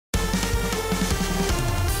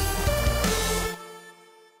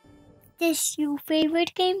this your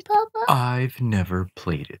favorite game, Papa? I've never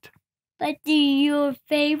played it. But do your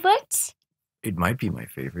favorites? It might be my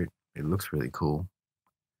favorite. It looks really cool.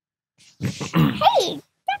 Hey,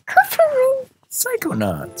 they're covering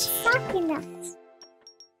Psychonauts. Psychonauts.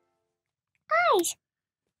 Eyes.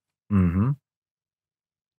 Mm-hmm.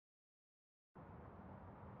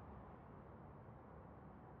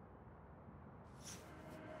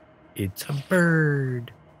 It's a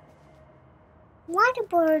bird. Lot of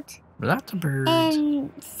birds. Lots of birds.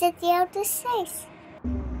 And City Outer Space.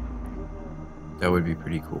 That would be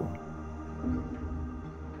pretty cool.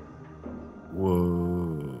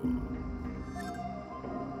 Whoa.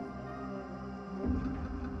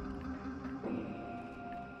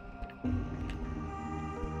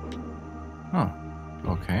 Oh,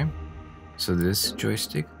 okay. So this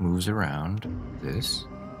joystick moves around this.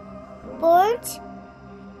 Birds?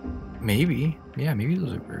 Maybe. Yeah, maybe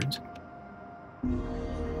those are birds.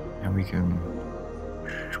 And we can...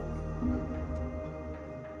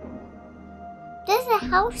 There's a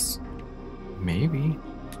house. Maybe.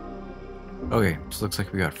 Okay, so looks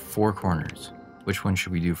like we got 4 corners. Which one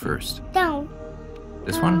should we do first? Down.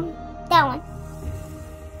 This one? That one.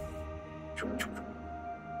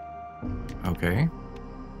 Okay.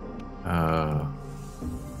 Oh,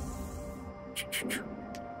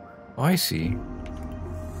 I see.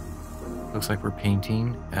 Looks like we're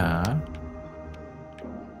painting,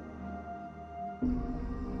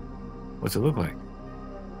 what's it look like?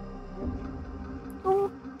 Oh,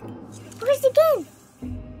 where's it again?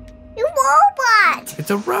 A robot! It's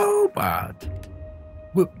a robot!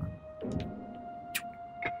 Whoop.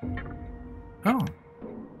 Oh.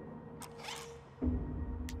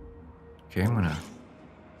 Okay, I'm gonna...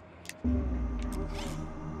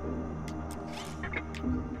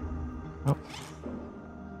 Oh.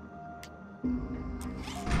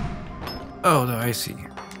 Oh, no, I see.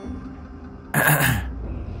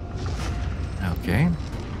 Okay.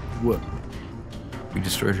 Whoop. We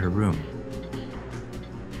destroyed her room.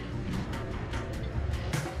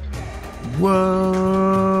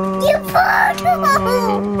 Whoa! You portal!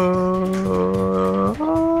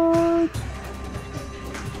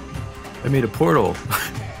 I made a portal.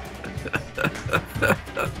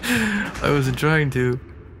 I wasn't trying to.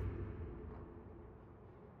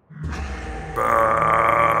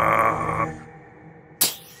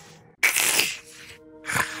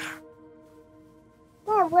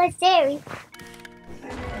 That was there.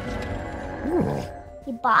 Ooh.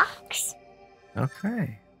 The box.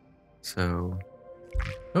 Okay. So,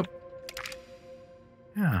 oh,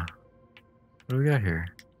 yeah. What do we got here?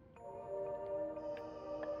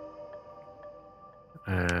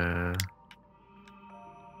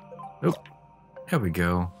 Oh, there we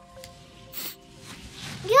go.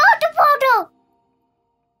 You're the portal.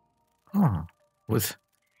 Oh, what's?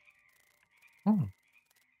 Oh,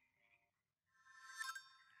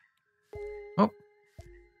 oh.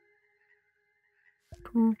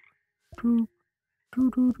 Doo, doo, doo,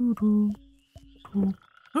 doo, doo, doo, doo.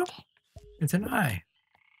 Oh, it's an eye.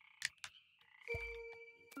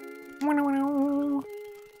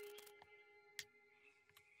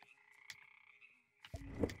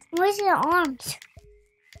 Where's your arms?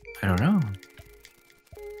 I don't know.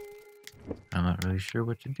 I'm not really sure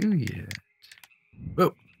what to do yet.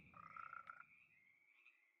 Oh.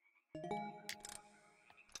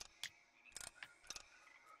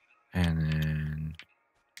 And then...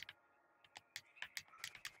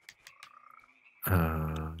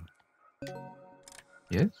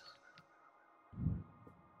 yes?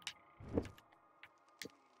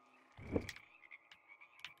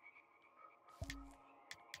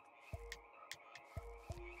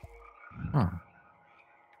 Huh.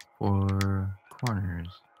 4 corners.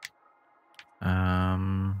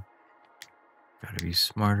 Gotta be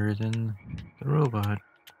smarter than the robot.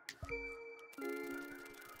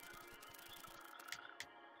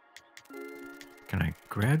 Can I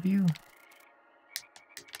grab you?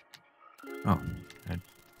 Oh.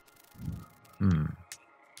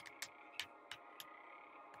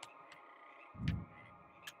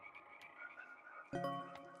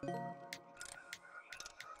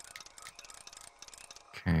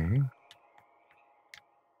 Okay.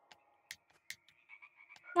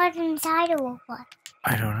 What's inside a robot?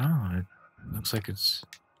 I don't know. It looks like it's...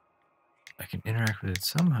 I can interact with it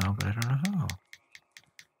somehow, but I don't know how.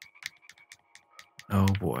 Oh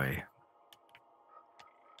boy.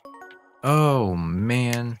 Oh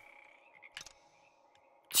man.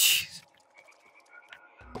 Jeez.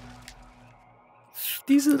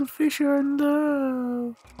 These little fish are in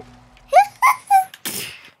love.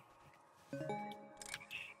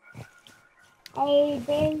 Hey,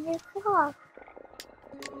 there's a clock.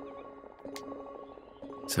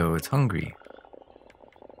 So it's hungry.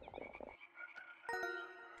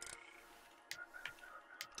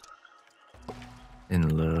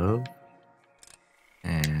 In love.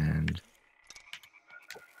 And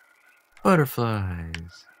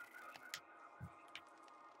butterflies.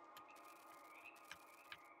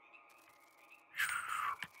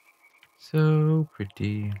 So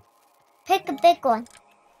pretty. Pick a big one.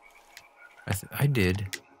 I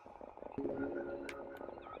did.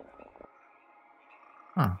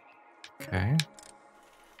 Huh. Okay.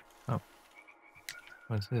 Oh.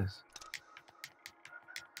 What's this?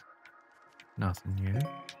 Nothing yet.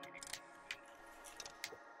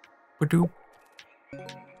 Ba-doop.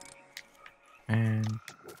 And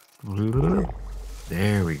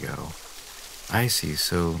there we go. I see.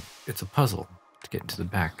 So it's a puzzle to get into the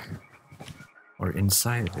back or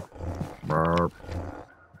inside of it. Burp.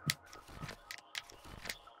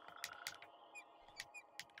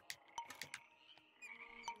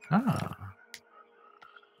 Ah.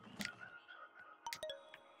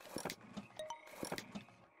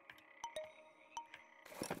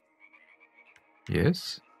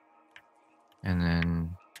 Yes. And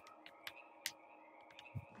then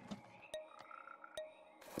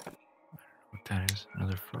what that is?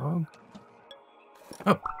 Another frog?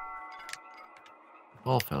 Oh.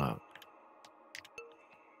 Ball fell out.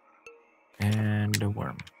 And a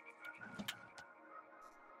worm.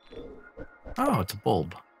 Oh, it's a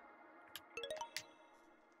bulb.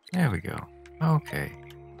 There we go. Okay.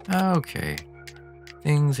 Okay.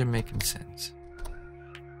 Things are making sense.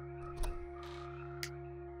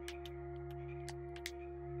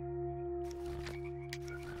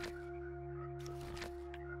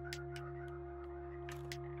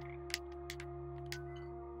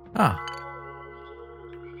 Ah.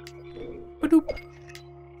 Ba-doop.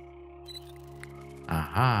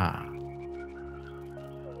 Aha.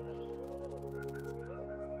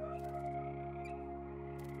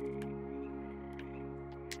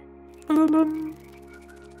 Ba-dum.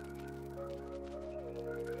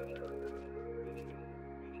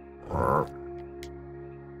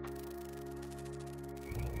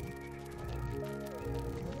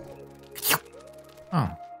 Oh,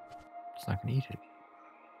 it's not gonna eat it.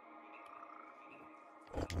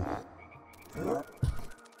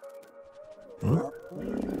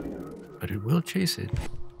 But it will chase it.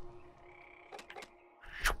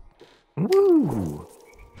 Woo!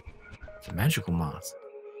 It's a magical moth.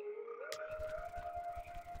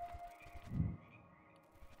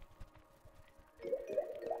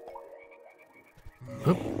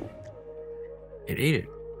 Oop. It ate it.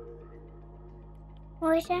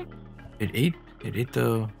 What was that? It ate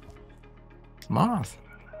the moth.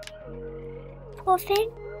 Poor thing?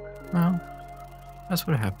 Well, that's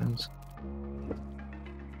what happens.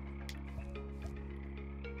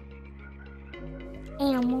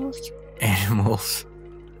 Animals. Animals.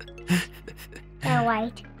 They're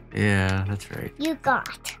white. Yeah, that's right. You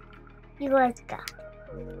got. You guys got.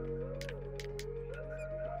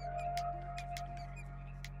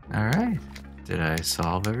 Alright. Did I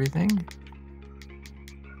solve everything?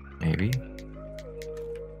 Maybe.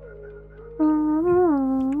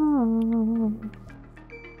 Oh.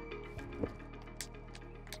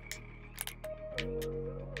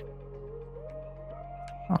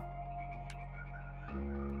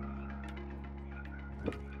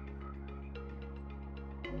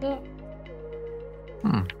 Yeah.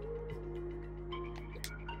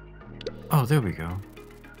 Oh, there we go.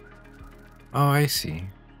 Oh, I see.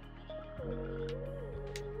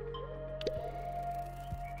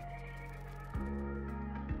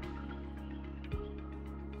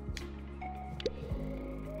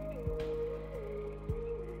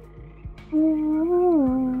 I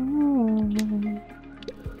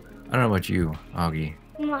don't know about you, Augie,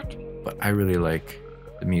 What? but I really like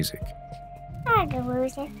the music. I can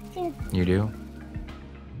lose it too. You do?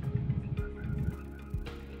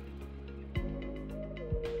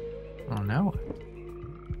 Oh, now what?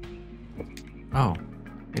 Oh,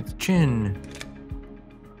 it's Chin.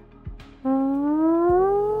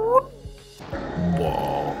 Whoa.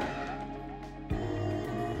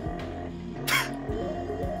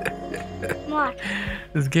 What?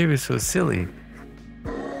 This game is so silly.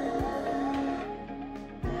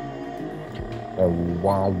 Oh,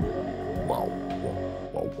 wow. Wow.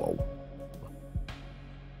 Wow. Wow.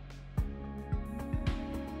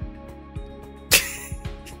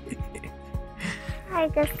 I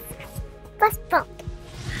just bus bump.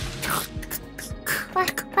 Bus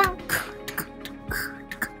bump.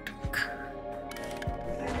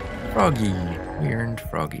 Froggy. We earned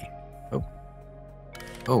Froggy. Oh.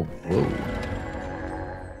 Oh, whoa.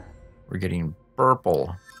 We're getting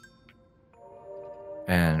purple.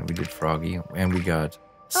 And we did Froggy. And we got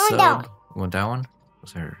Oh, Sub. no. You want that one?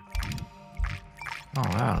 What's her? Oh,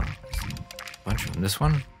 wow. There's a bunch of them. This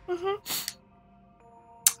one? Mm-hmm.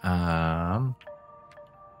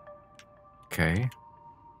 Okay.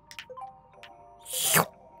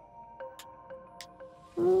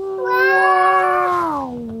 Wow.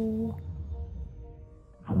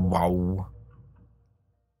 Wow.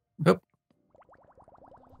 Oh.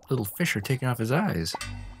 Little fish are taking off his eyes.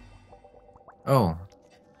 Oh.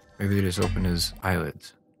 Maybe they just open his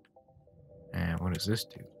eyelids. And what does this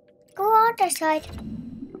do? Go on the side.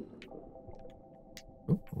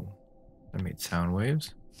 Ooh. That made sound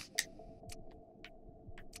waves.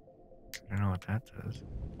 I don't know what that does.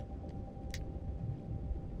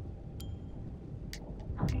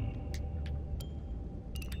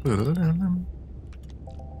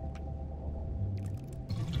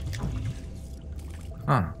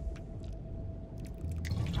 Huh.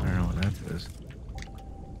 I don't know what that does.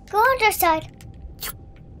 Go on the side.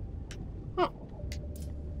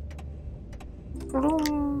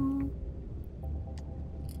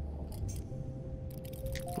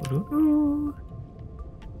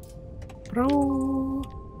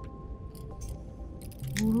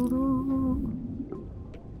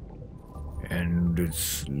 And it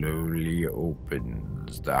slowly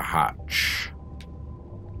opens the hatch.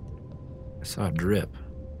 I saw a drip.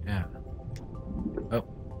 Yeah. Oh.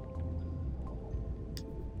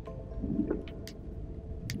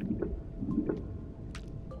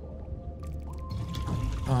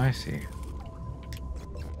 Oh, I see.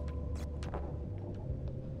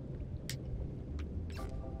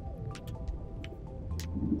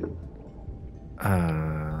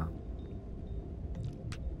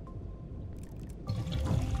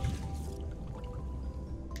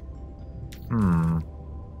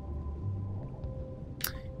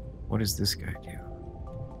 What does this guy do?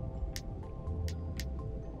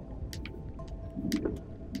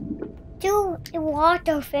 Do the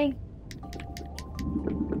water thing.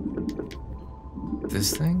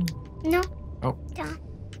 This thing? No. Oh. Down.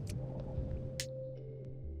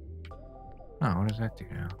 Oh, what does that do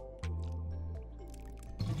now?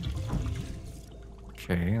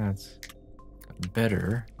 Okay, that's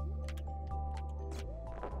better.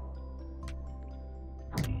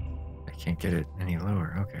 I can't get it any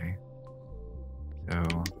lower. Okay.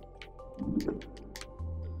 So.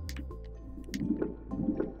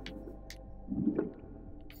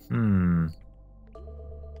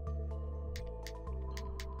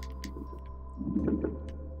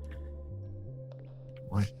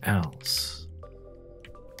 What else?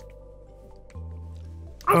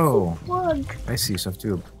 Oh, Plug. I see stuff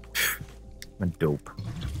too. I'm a dope.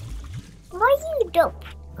 Why you dope?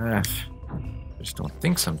 I just don't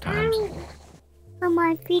think sometimes. Put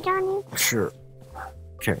my feet on you. Sure.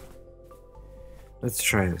 Okay. Let's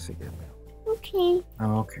try this again now. Okay.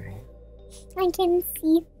 Oh, okay. I can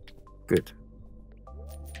see. Good.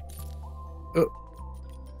 Oh.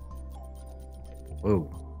 Whoa.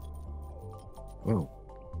 Whoa.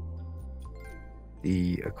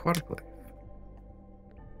 The aquatic life.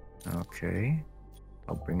 Okay.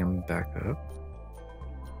 I'll bring him back up.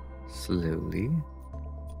 Slowly.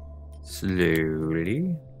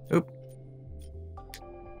 Slowly. Oh.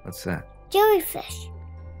 What's that? Jellyfish.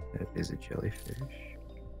 That is a jellyfish.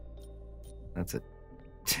 That's a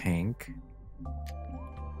tank.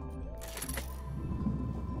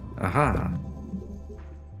 Aha.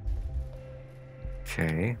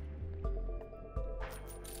 Okay.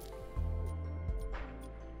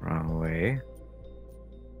 Wrong way.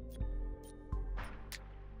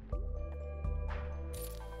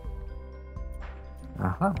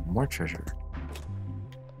 Aha, more treasure.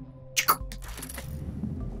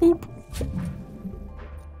 Boop.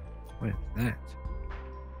 What is that?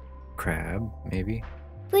 Crab, maybe?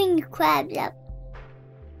 Bring the crabs up.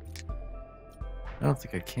 I don't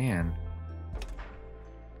think I can.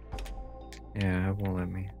 Yeah, it won't let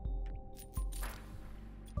me.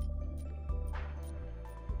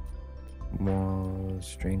 More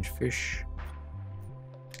strange fish.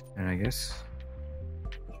 And I guess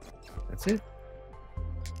that's it.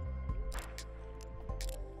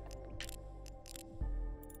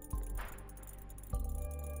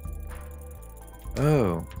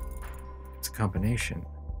 Oh, it's a combination.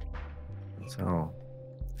 So,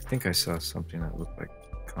 I think I saw something that looked like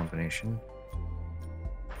a combination.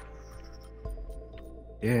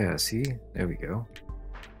 Yeah, see? There we go.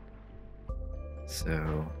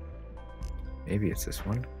 So, maybe it's this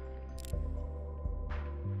one.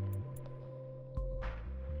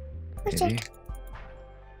 Maybe.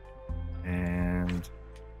 And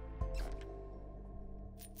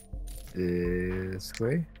this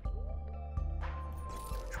way.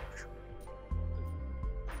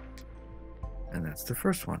 that's the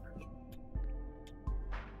first one.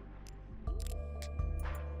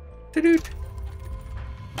 Ta-doot.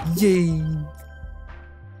 Yay!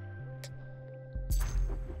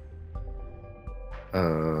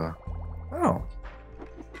 Oh.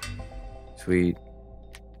 Sweet.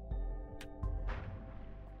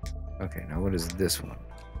 Okay, now what is this one?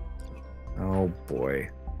 Oh boy.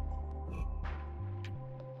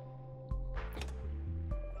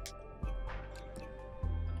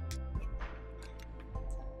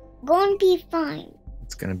 Gonna be fine.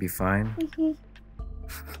 It's gonna be fine? Mm-hmm.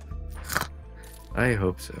 I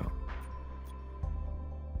hope so.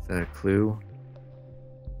 Is that a clue?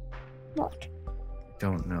 What?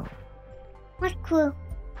 Don't know. What clue?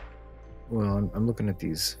 Well, I'm looking at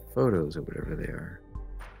these photos or whatever they are.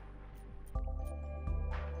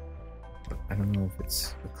 But I don't know if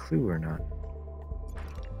it's a clue or not.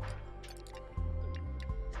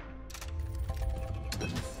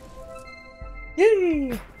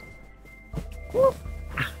 Yay!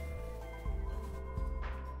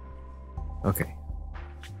 Okay.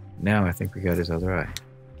 Now I think we got his other eye.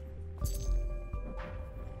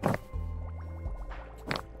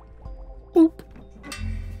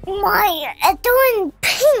 Why? It's doing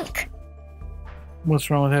pink. What's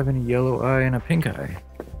wrong with having a yellow eye and a pink eye?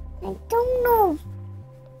 I don't know.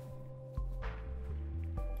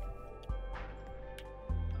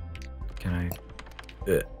 Can I?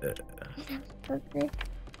 Okay.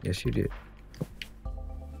 Yes, you did.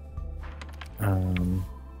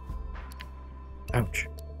 Ouch.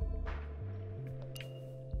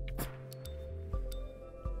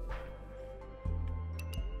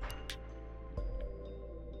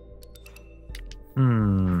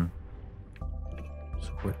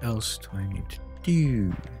 So what else do I need to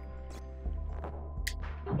do?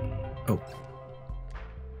 Oh.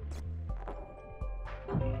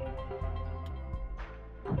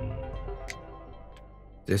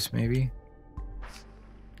 This maybe?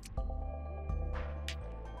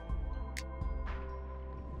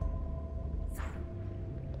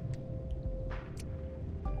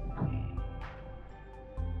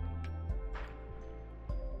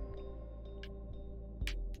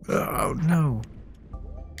 Oh no.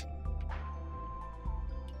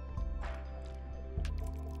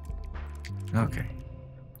 Okay.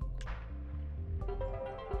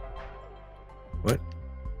 What?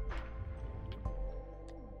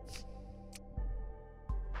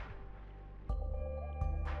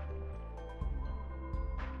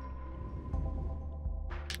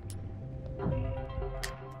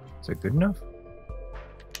 Is that good enough?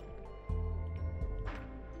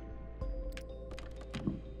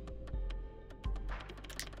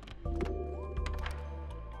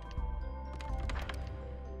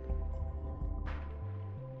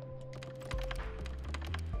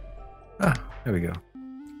 Ah, there we go.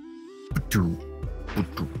 Boom,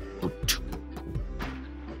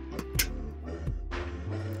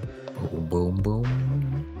 boom, boom.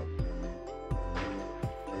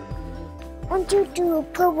 Why don't you do a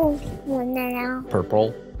purple one now?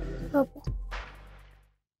 Purple. Purple.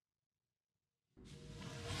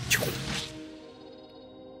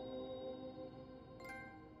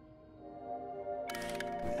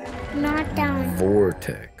 Not down.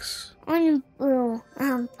 Vortex. On blue,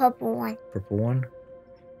 purple one. Purple one.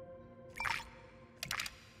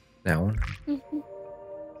 That one. Mm-hmm.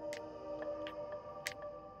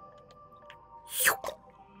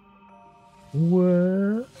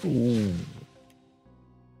 What? Ooh.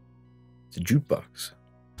 It's a jukebox.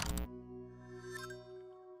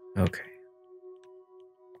 Okay.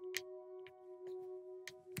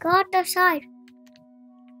 Go out the side.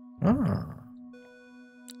 Ah.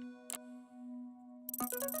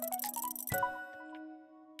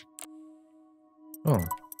 Oh.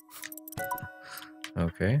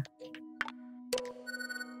 Okay.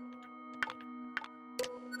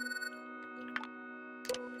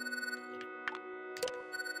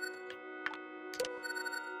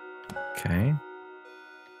 Okay.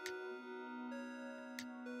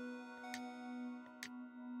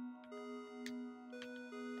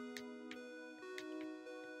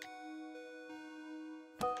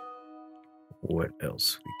 What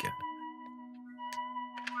else we got?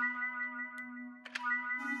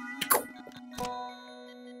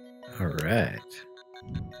 All right.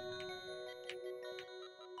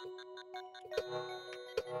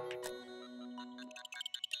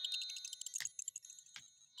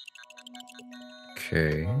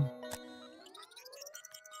 Okay.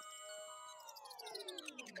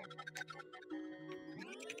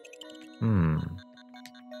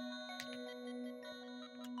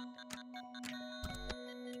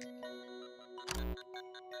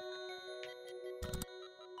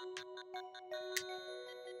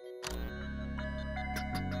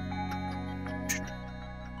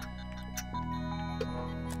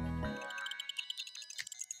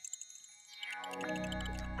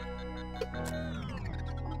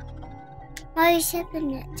 Why are you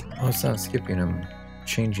skipping it? Oh, it's not skipping. I'm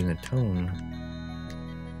changing the tone.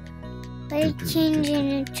 Why are you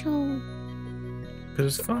changing the tone?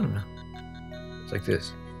 Because it's fun. It's like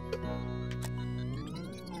this.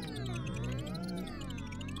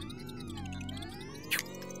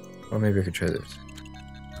 Or maybe I could try this.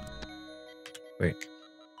 Wait.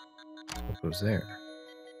 What goes there?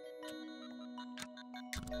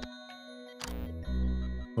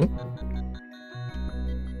 Oh.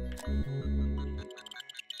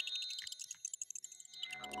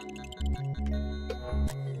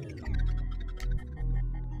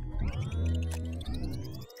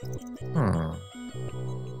 Huh.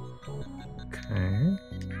 Okay.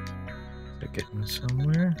 Is it getting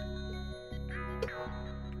somewhere?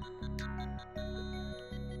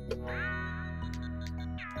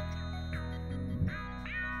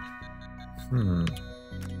 Hmm.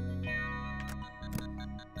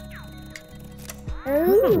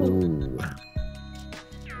 Ooh. Ooh.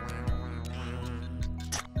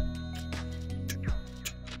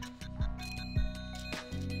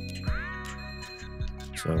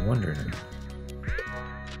 So I wonder.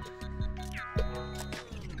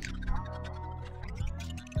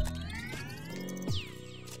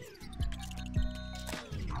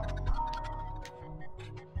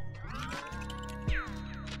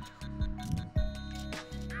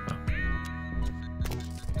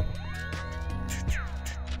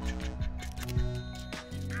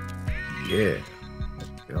 Yeah. There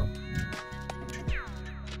we go.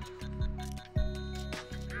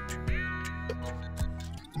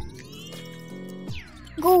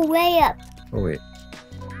 Go way up. Oh, wait.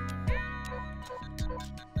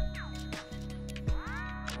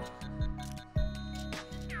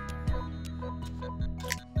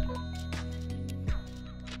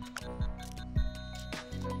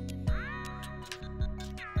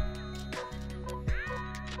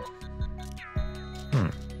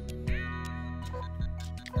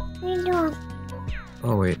 What are you doing?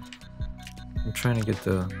 Oh, wait. I'm trying to get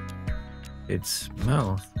its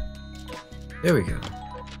mouth. There we go.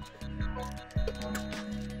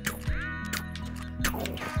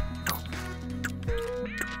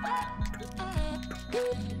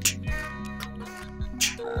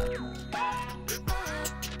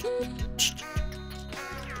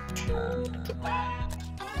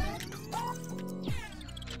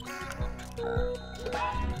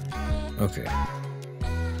 Okay.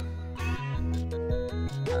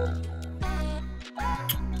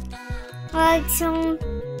 Like some.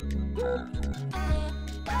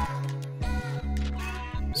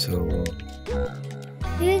 So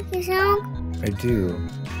You like the song? I do.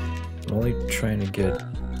 I'm only trying to get.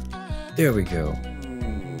 There we go.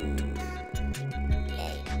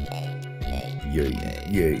 Yay,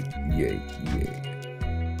 yay, yay, yay.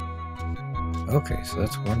 Okay, so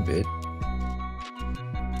that's one bit.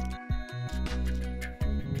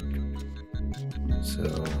 So.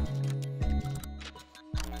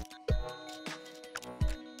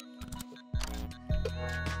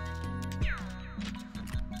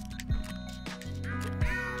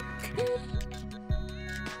 Okay.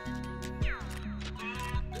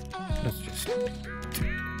 Let's just do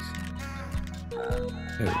this.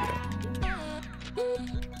 There we go.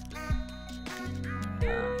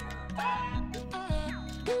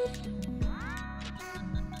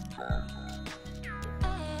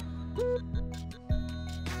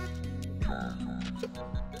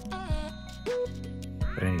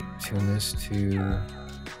 But I need to tune this to.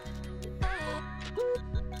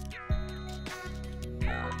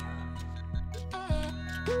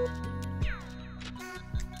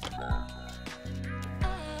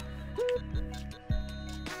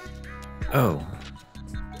 Oh,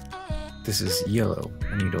 this is yellow.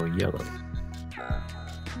 I need all yellow.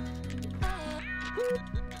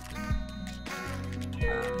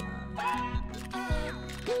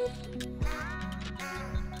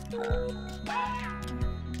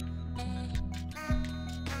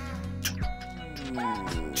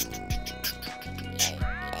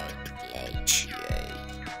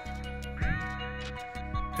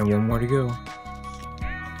 And one more to go.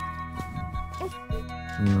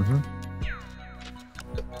 Mm-hmm.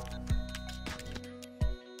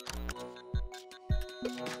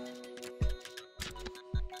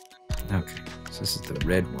 Okay, so this is the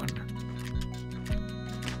red one.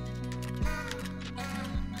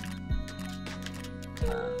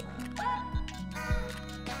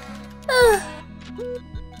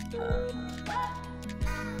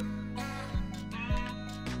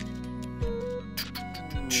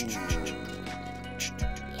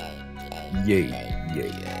 Yay.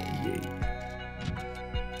 Yeah.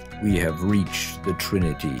 We have reached the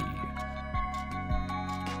Trinity.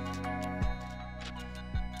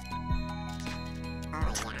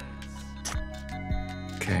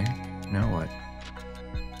 Okay, now what?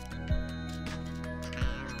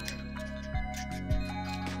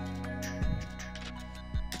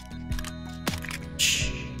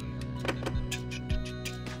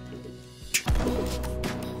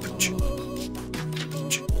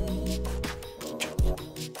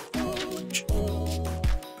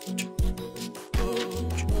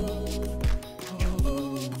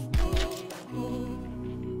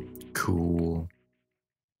 Cool.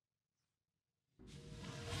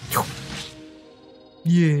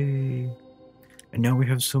 Yay! And now we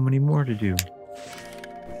have so many more to do.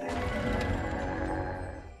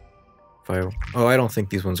 File. Oh, I don't think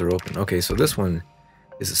these ones are open. Okay, so this one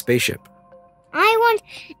is a spaceship. I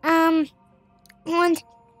want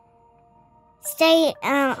stay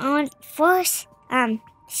on force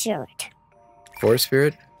spirit. Forest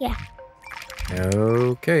Spirit? Yeah.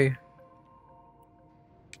 Okay.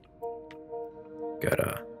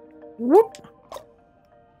 Gotta. Whoop!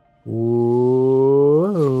 Whoa!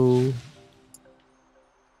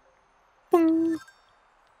 Boom!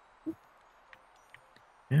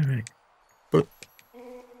 Alright. But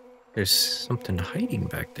there's something hiding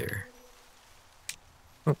back there.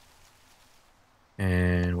 Oh.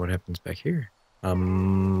 And what happens back here?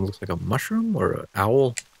 Looks like a mushroom or an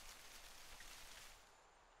owl.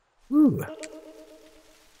 Ooh.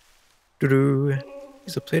 Doo-doo.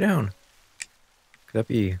 He's upside down. Could that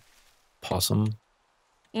be possum?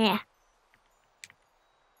 Yeah.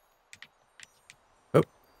 Oh.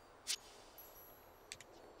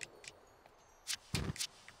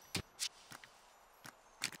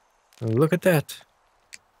 Look at that.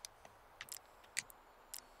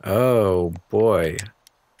 Oh boy.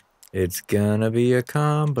 It's gonna be a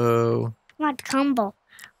combo. What combo?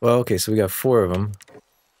 Well, okay, so we got 4 of them.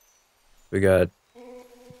 We got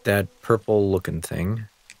that purple looking thing.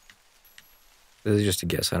 This is just a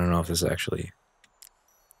guess. I don't know if this is actually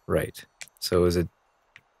right. So does it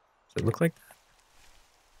look like that?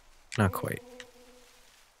 Not quite.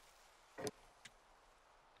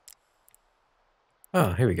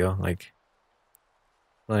 Oh, here we go. Like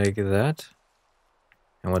that.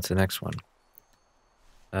 And what's the next one?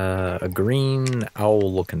 A green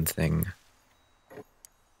owl looking thing.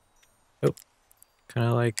 Oh, kind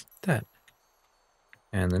of like that.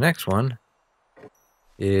 And the next one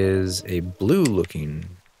is a blue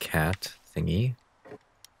looking cat thingy.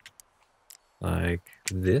 Like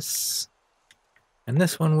this. And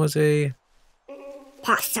this one was a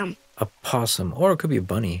Possum. a possum. Or it could be a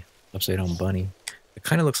bunny. Upside down bunny. It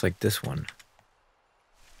kind of looks like this one.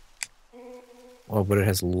 Oh, but it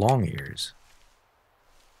has long ears.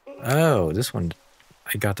 Oh, this one,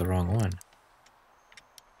 I got the wrong one.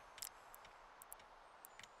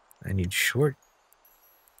 I need short.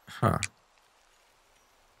 Huh.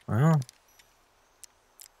 Well.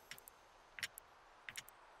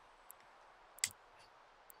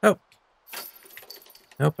 Oh.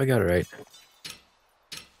 Nope, I got it right.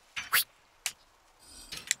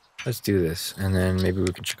 Let's do this, and then maybe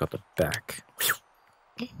we can check out the back.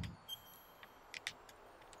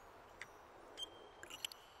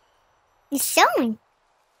 It's showing.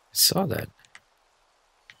 I saw that.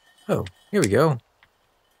 Oh, here we go.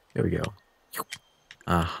 Here we go.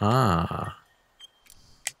 Aha.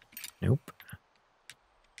 Nope.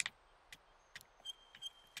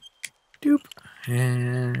 Doop.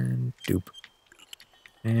 And doop.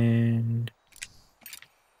 And...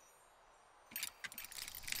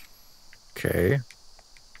 Okay. And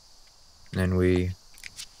then we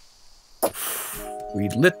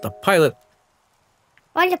lit the pilot.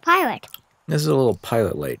 What's a pilot? This is a little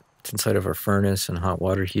pilot light. It's inside of our furnace and hot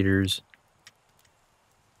water heaters.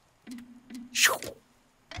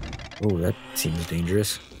 Oh, that seems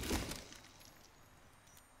dangerous.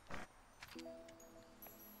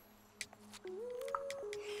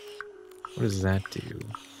 What does that do?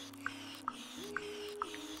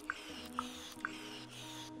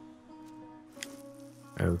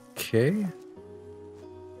 Okay.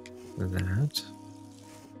 That.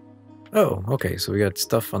 Oh, okay, so we got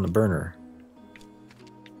stuff on the burner.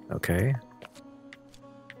 Okay.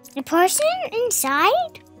 The person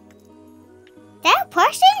inside? That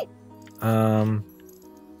person?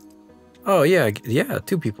 Oh, yeah,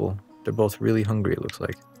 2 people. They're both really hungry, it looks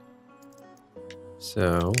like.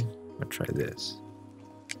 So, I'll try this.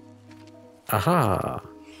 Aha!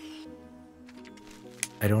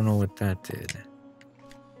 I don't know what that did.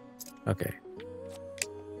 Okay.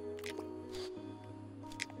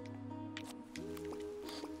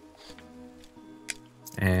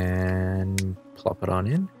 And plop it on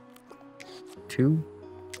in. 2,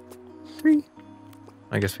 3.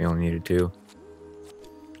 I guess we only needed 2.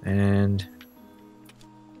 And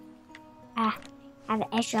I have an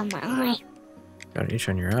itch on my eye. got an itch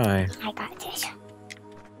on your eye. I got this. You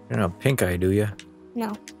don't have pink eye, do you?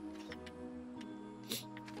 No.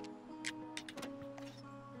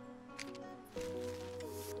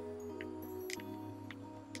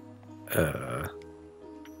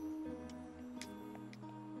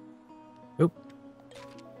 Oop.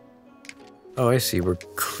 Oh, I see. We're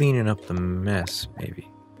cleaning up the mess, maybe.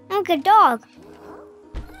 Look, a dog.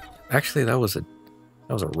 Actually, that was a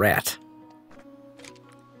rat.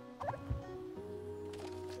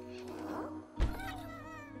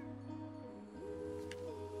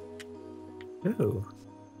 Ooh.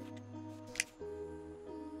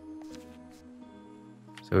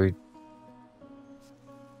 So I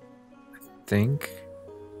think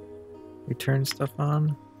we turn stuff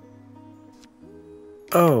on.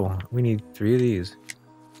 Oh, we need 3 of these.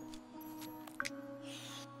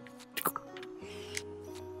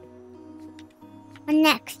 What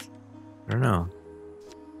next? I don't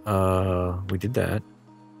know. We did that.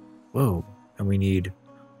 Whoa, and we need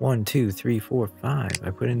 1, 2, 3, 4, 5. I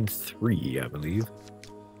put in 3, I believe.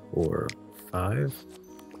 Or 5.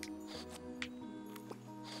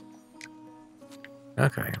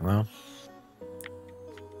 Okay, well.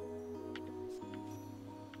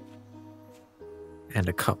 And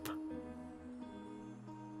a cup.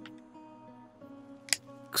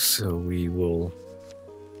 So we will...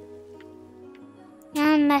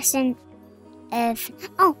 Now I'm messing of...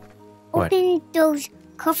 Oh, What? open those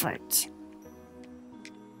cupboards.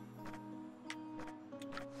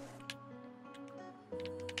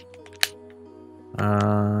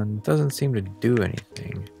 Doesn't seem to do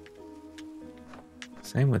anything.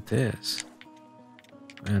 Same with this.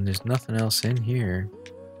 And there's nothing else in here.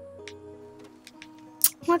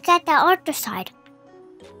 Look at the other side.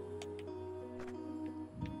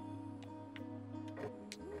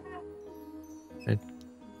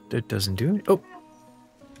 It doesn't do it. Oh!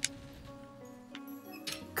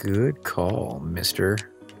 Good call, mister.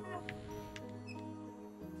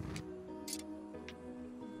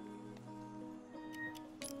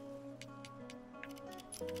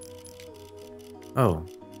 Oh,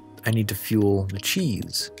 I need to fuel the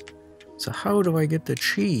cheese. So how do I get the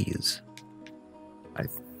cheese? I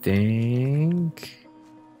think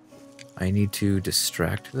I need to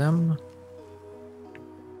distract them.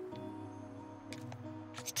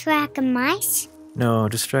 Track mice. No,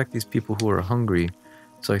 distract these people who are hungry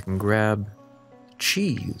so I can grab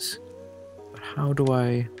cheese. But how do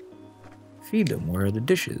I feed them? Where are the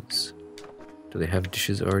dishes? Do they have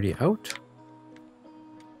dishes already out?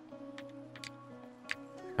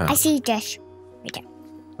 I see dish. Right there.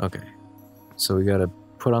 Okay. So we gotta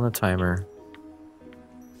put on the timer.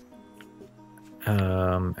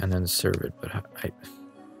 And then serve it, but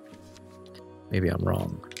maybe I'm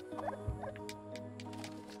wrong.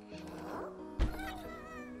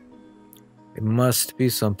 It must be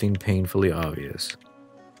something painfully obvious.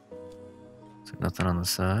 So nothing on the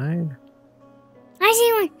side? I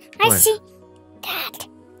see one. I What? see that.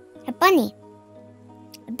 A bunny.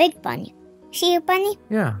 A big bunny. See a bunny?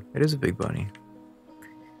 Yeah, it is a big bunny.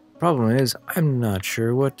 Problem is, I'm not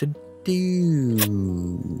sure what to do.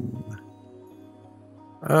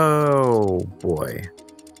 Oh boy.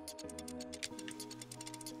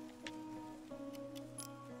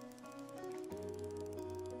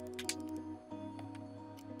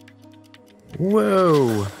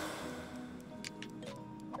 Whoa!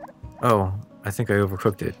 Oh, I think I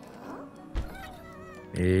overcooked it.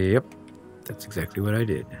 Yep, that's exactly what I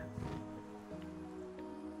did.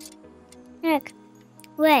 Look.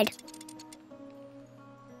 Red.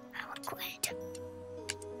 I look red.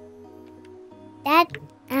 That,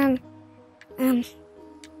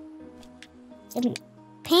 the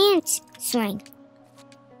pants swing.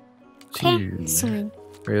 Pants swing.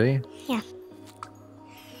 Really? Yeah.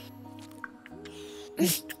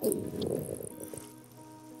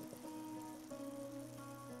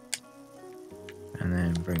 And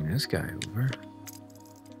then bring this guy over.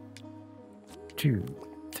 2,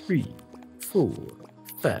 3, 4,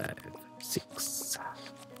 5, 6.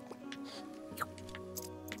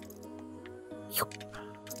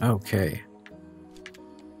 Okay.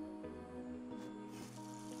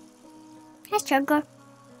 That's sugar.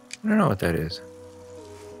 I don't know what that is.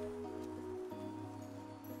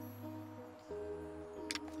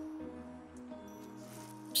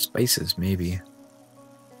 Spices, maybe.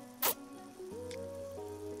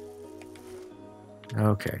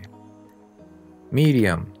 Okay.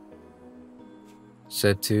 Medium.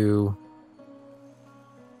 Set to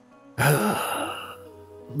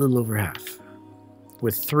A little over half.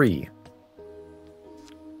 With 3.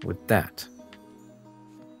 With that.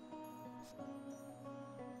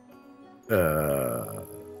 How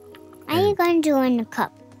are you going to do in the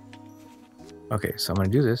cup? Okay, so I'm going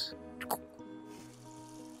to do this.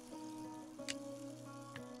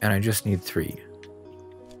 And I just need 3.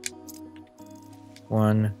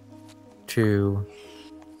 1, 2,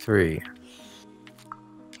 3.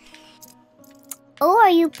 Or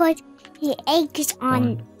you put the eggs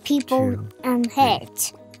on 1, people's 2,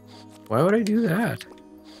 heads. Why would I do that?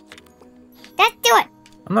 Let's do it.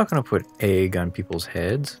 I'm not going to put egg on people's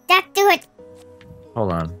heads. Let's do it.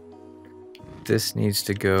 Hold on. This needs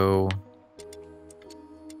to go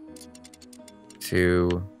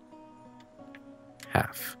to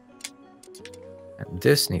half. And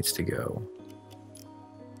this needs to go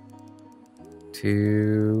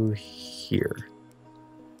to here.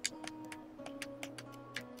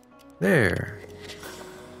 There.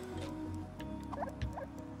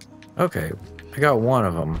 Okay, I got one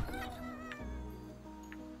of them.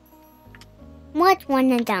 What's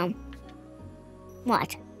one of them?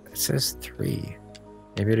 What? It says 3.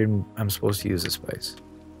 Maybe I'm supposed to use the spice.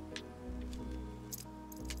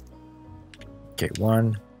 Okay,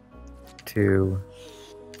 1, 2,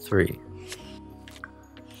 3.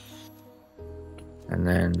 And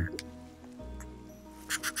then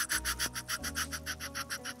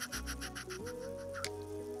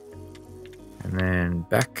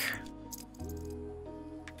back.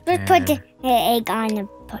 Let's put the egg on the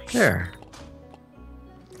push. There.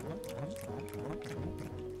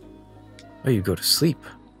 Oh, you go to sleep.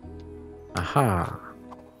 Aha.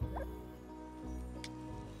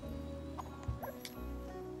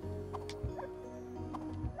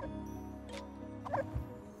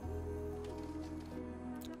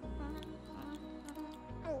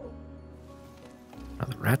 Now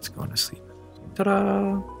the rat's going to sleep.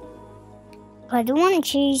 Ta-da! I don't want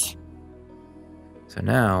cheese. So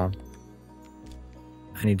now,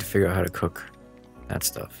 I need to figure out how to cook that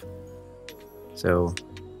stuff. So,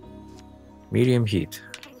 medium heat.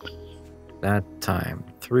 That time.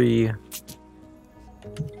 3.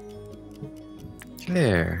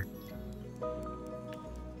 There.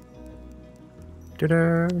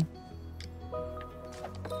 Ta-da!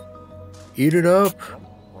 Eat it up!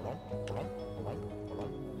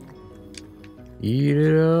 Eat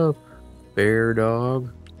it up, bear dog.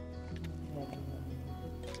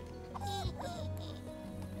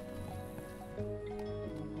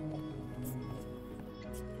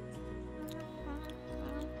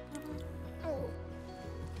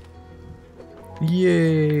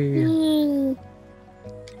 Yay! Yay.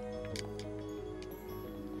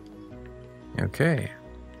 Okay.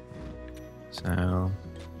 So,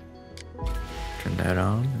 turn that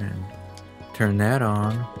on and turn that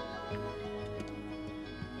on.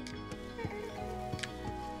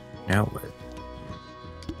 Now what?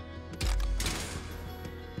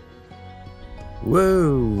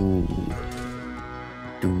 Whoa!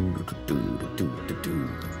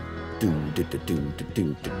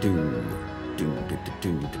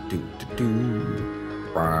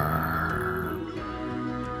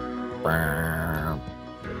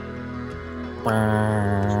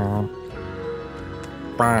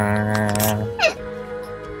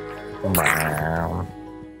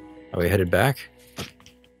 Are we headed back?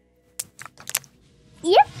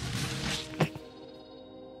 Yep.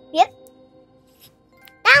 Yep.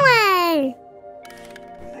 That one.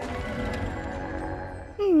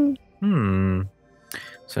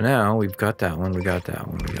 So now we've got that one, we got that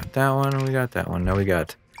one, we got that one, and we got that one. Now we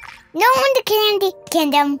got... No one the Candy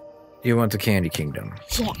Kingdom. You want the Candy Kingdom?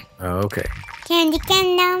 Yeah. Oh, okay. Candy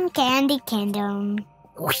Kingdom, Candy Kingdom.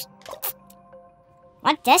 What's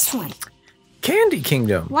this one? Candy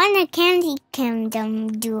Kingdom! What does Candy Kingdom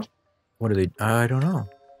do? What do they... I don't know.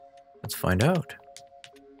 Let's find out.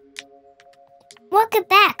 Walk it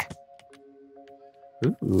back.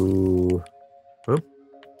 Ooh. Oop.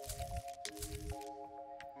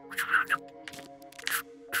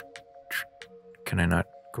 Can I not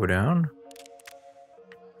go down?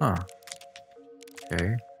 Huh.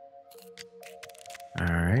 Okay.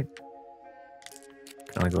 Alright.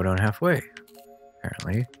 Can only go down halfway,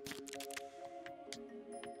 apparently.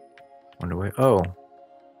 Wonder why. Oh.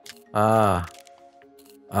 Ah.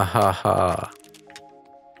 Ahaha.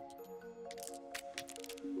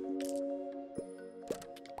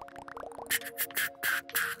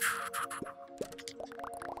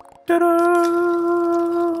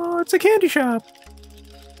 Ta-da! It's a candy shop.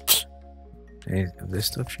 Hey, did this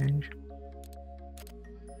stuff change?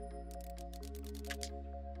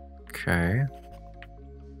 Okay.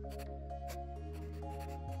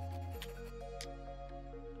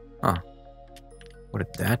 Huh. What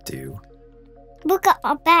did that do? Look at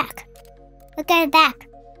our back. Look at the back.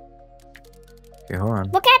 Okay, hold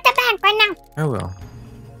on. Look at the back right now. I will.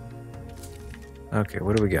 Okay,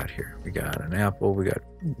 what do we got here? We got an apple. We got...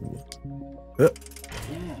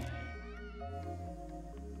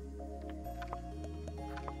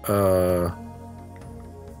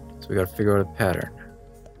 So we gotta figure out a pattern.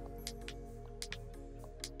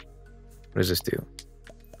 What does this do?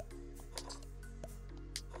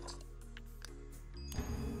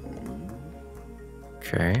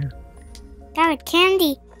 Okay. Got a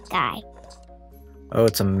candy guy. Oh,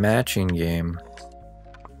 it's a matching game.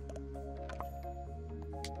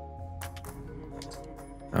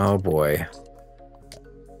 Oh boy.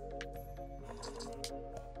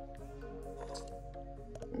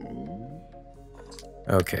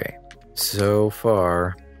 Okay. So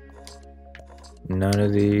far, none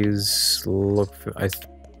of these look... I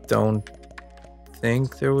don't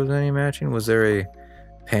think there was any matching. Was there a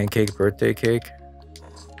pancake birthday cake?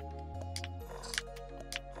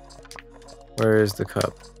 Where is the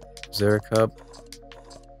cup? Is there a cup?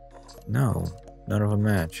 No, none of them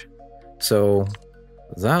match. So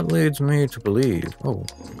that leads me to believe,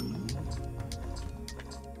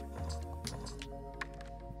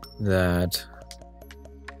 that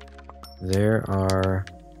there are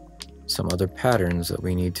some other patterns that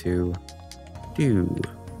we need to do.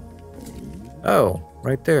 Oh,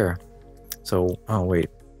 right there. So, oh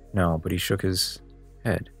wait, no, but he shook his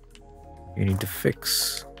head. You need to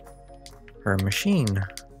fix her machine.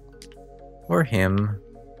 Or him.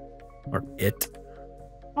 Or it.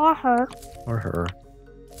 Or her. Or her.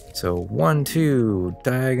 So 1, 2,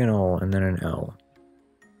 diagonal, and then an L.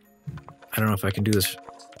 I don't know if I can do this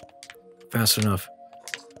fast enough.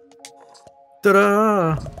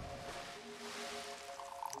 Ta-da!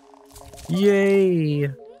 Yay!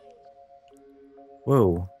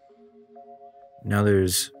 Whoa. Now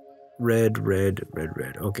there's red, red, red,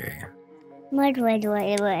 red. Okay. Red, red,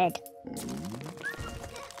 red, red.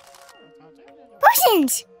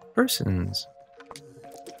 Persons! Persons.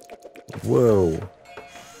 Whoa.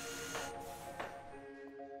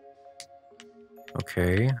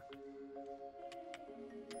 Okay.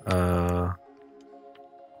 I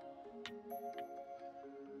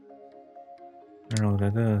don't know what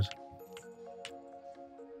that does.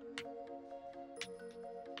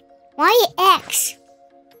 Why X?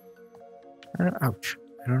 Ouch.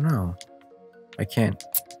 I don't know. I can't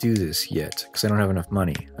do this yet because I don't have enough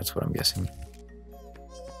money. That's what I'm guessing.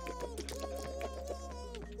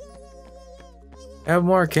 Have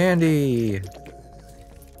more candy.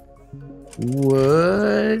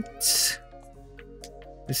 What?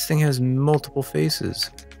 This thing has multiple faces.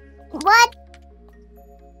 What?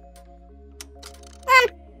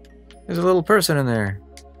 There's a little person in there.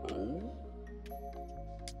 2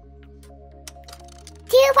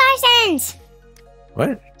 persons!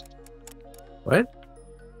 What? What?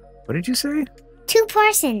 What did you say? 2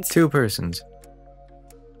 persons. 2 persons.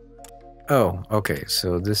 Oh, okay.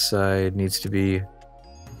 So this side needs to be...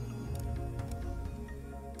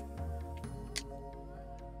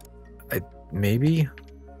 maybe?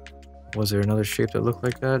 Was there another shape that looked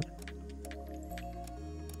like that?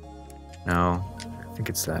 No, I think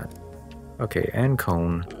it's that. Okay, and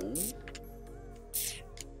cone.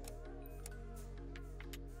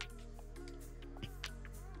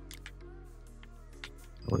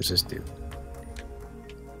 What does this do?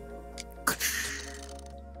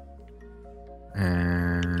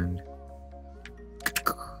 And...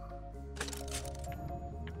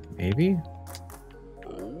 maybe?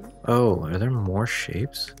 Oh, are there more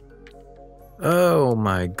shapes? Oh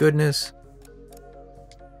my goodness.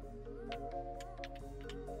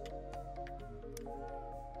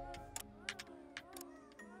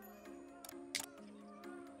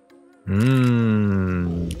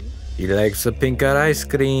 He likes the pink ice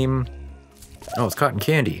cream. Oh, it's cotton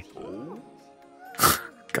candy.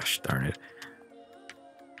 Gosh darn it.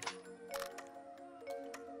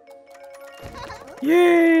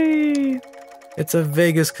 Yay! It's a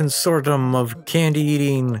Vegas consortium of candy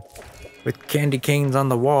eating with candy canes on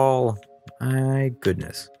the wall. My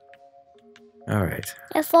goodness. All right.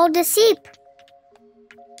 I fall asleep.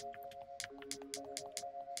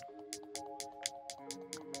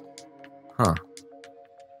 Huh.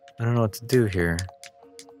 I don't know what to do here.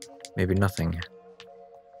 Maybe nothing.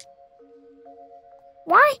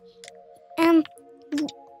 Why?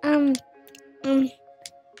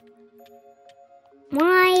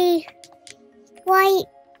 Why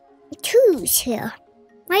 2s here?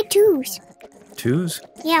 Why 2s? 2s?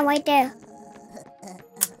 Yeah, right there.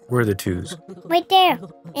 Where are the 2s? Right there.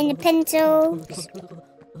 And the pencils.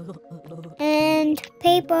 and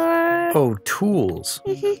paper. Oh, tools.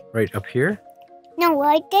 Right up here? No,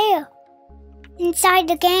 right there. Inside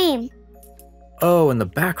the game. Oh, in the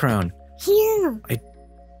background. Yeah. I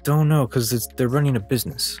don't know, because they're running a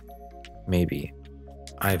business. Maybe.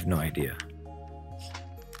 I have no idea.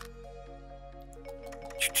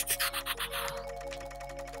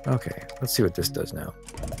 Okay, let's see what this does now.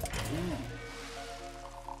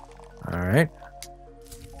 Alright.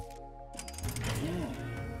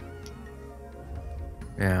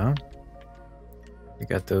 Yeah. We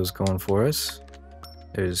got those going for us.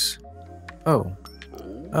 There's... Oh.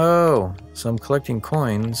 Oh! So I'm collecting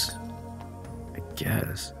coins. I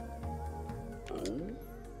guess.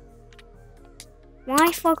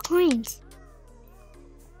 Why 4 coins?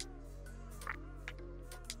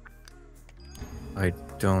 I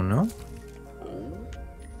don't know.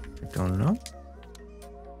 I don't know.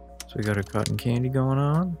 So we got our cotton candy going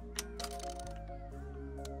on.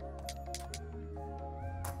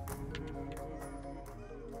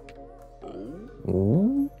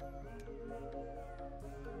 Ooh.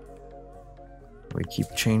 We keep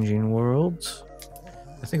changing worlds.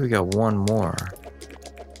 I think we got one more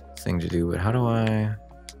thing to do, but how do I...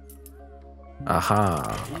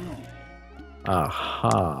 Aha.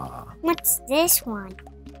 Aha. What's this one?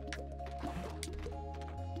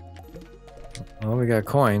 Well, we got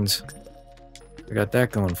coins. We got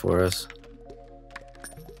that going for us.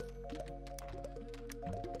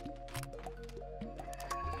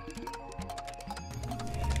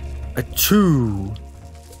 Achoo!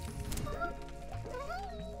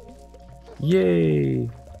 Yay!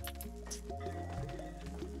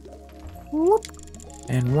 Whoop.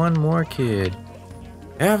 And one more kid.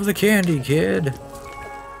 Have the candy, kid!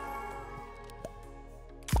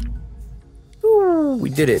 Ooh, we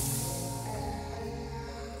did it.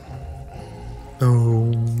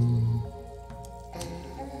 Dum.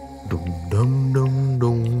 Dum dum dum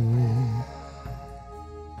dum.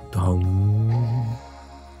 Dum.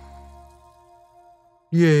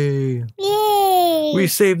 Yay! Yay! We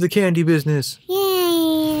saved the candy business.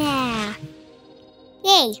 Yeah!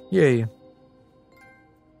 Yay! Yay.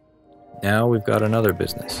 Now we've got another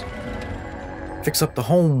business. Fix up the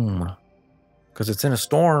home. Because it's in a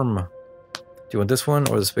storm. Do you want this one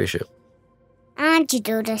or the spaceship? I want to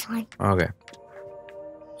do this one. Okay.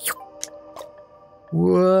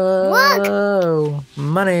 Whoa!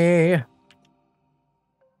 Money!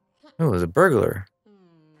 Oh, there's a burglar.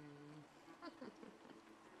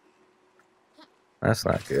 That's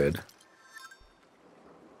not good.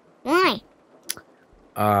 Why?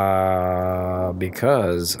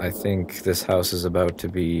 Because I think this house is about to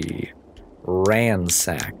be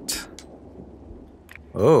ransacked.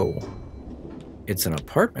 Oh. It's an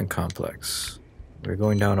apartment complex. We're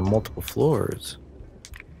going down to multiple floors.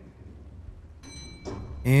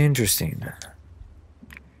 Interesting.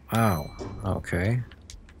 Wow. Okay.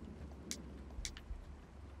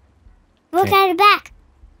 Look at the back.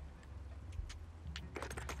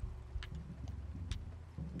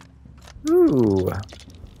 Ooh.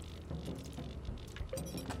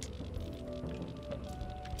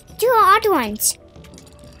 2 odd ones.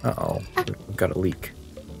 Uh-oh. We've got a leak.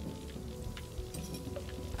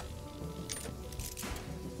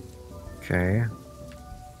 Okay.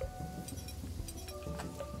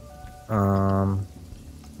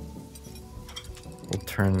 We'll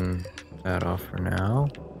turn that off for now.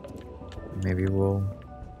 Maybe we'll...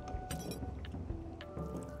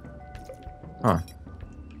 Huh.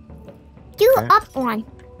 Do Okay. up one.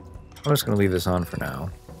 I'm just gonna leave this on for now.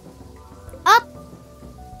 Up.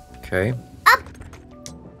 Okay. Up.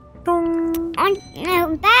 Dong.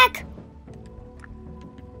 On back.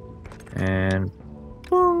 And...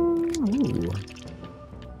 Boom. Ooh.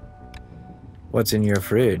 What's in your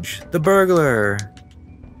fridge? The burglar!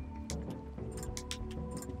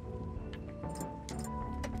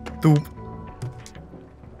 Doop.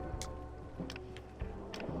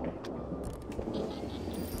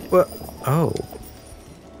 What? Oh.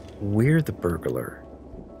 We're the burglar.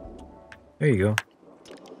 There you go.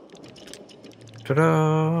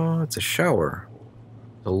 Ta-da! It's a shower.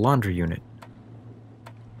 The laundry unit.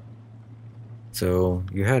 So,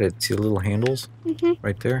 you had it. See the little handles?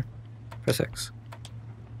 Right there? Press X.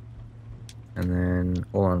 And then,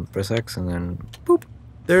 hold on, press X, and then, boop!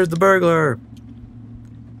 There's the burglar!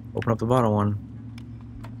 Open up the bottom one.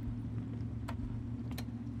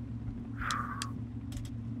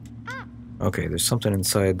 Okay, there's something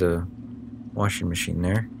inside the washing machine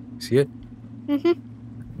there. See it?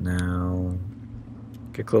 Now,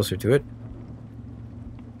 get closer to it.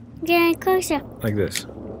 Get closer. Like this.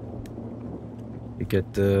 You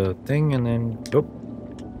get the thing, and then, oh.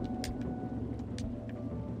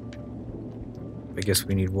 I guess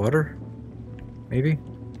we need water? Maybe?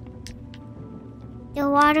 The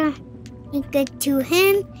water is good to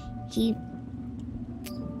him. He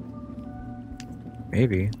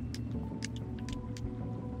Maybe.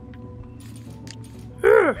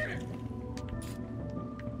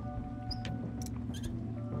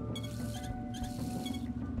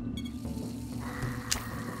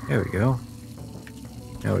 There we go.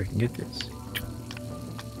 Now we can get this.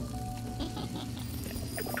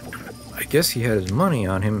 I guess he had his money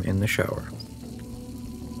on him in the shower.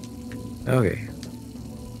 Okay.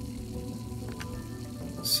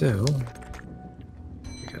 So,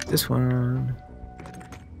 we got this one.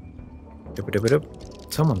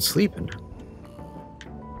 Dub-a-dub-a-dub. Someone's sleeping.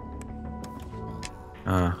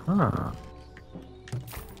 Uh-huh.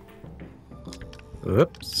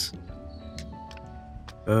 Oops.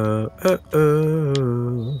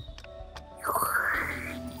 Uh-oh.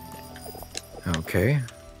 Okay.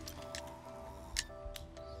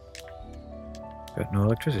 Got no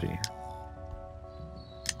electricity.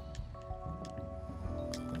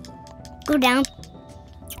 go down.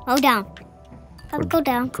 Go down. Go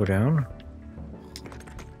down. Go down.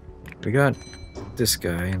 We got this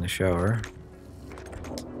guy in the shower.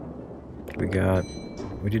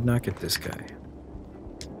 We did not get this guy.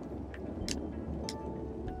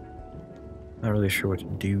 Not really sure what to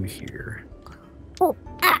do here. Oh,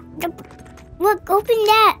 look, open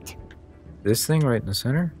that. This thing right in the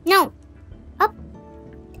center? No. Up.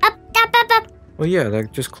 Up, up, up, up. Well, yeah,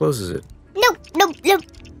 that just closes it. No, no, no.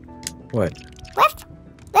 What? Left.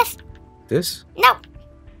 Left. This? No.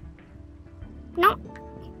 No.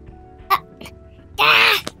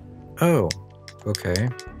 Ah. Oh, okay.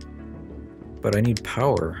 But I need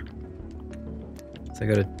power. So I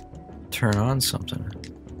gotta turn on something.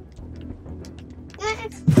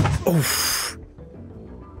 Oof.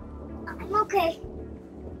 I'm okay.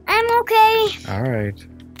 I'm okay. Alright.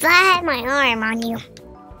 I had my arm on you.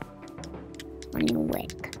 On your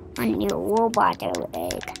leg. On your robot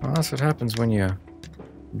leg. Well, that's what happens when you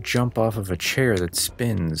jump off of a chair that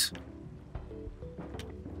spins.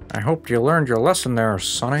 I hope you learned your lesson there,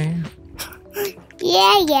 Sonny.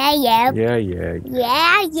 Yeah. Yeah.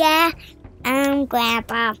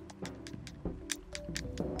 Grandpa.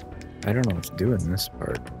 I don't know what to do in this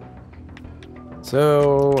part.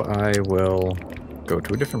 So I will go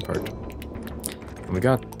to a different part. We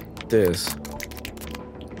got this.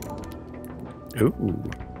 Ooh.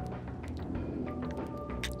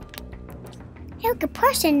 Look, a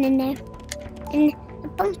person in there. In the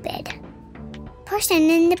bunk bed. Person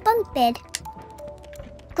in the bunk bed.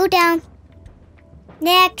 Go down.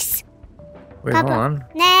 Next. Wait, Papa. hold on.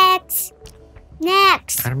 Next.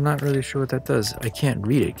 I'm not really sure what that does. I can't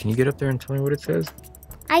read it. Can you get up there and tell me what it says?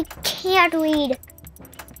 I can't read.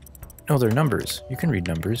 No, they're numbers. You can read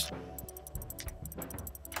numbers.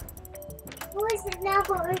 What is the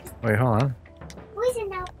numbers? Wait, hold on. What is the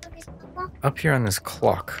numbers, Papa? Up here on this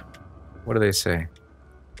clock, what do they say?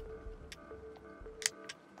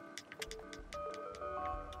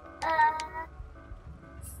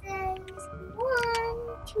 Says 1,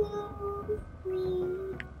 2,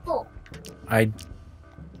 3, 4. I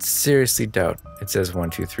seriously doubt it says 1,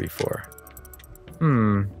 2, 3, 4.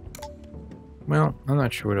 Well, I'm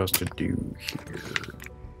not sure what else to do here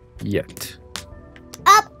yet.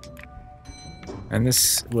 Up. And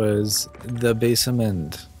this was the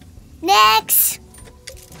basement. Next.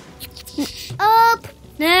 Up.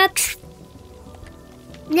 Next.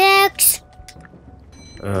 Next.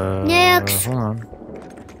 Next. Hold on.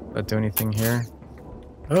 Not do anything here.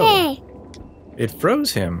 Oh, Okay. it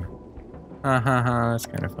froze him. That's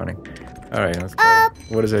kind of funny. All right, let's go. Up.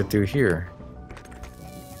 What does that do here?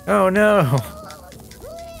 Oh no!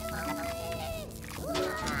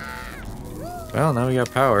 Well, now we got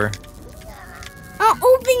power.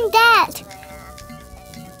 Open that.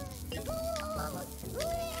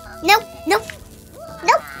 Nope.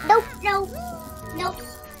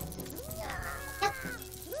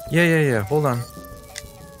 Yeah. Hold on.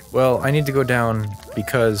 Well, I need to go down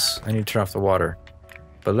because I need to turn off the water.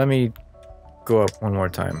 But let me go up one more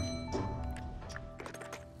time.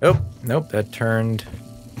 Oh, nope, that turned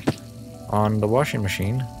on the washing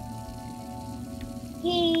machine.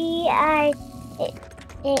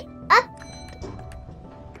 Up.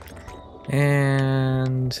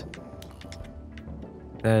 And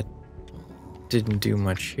that didn't do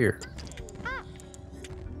much here.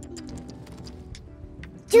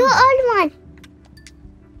 Do the other one.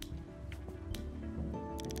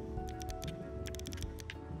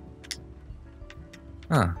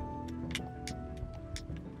 Huh.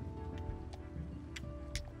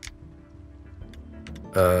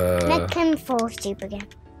 Let him fall asleep again.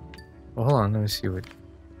 Well, hold on. Let me see what.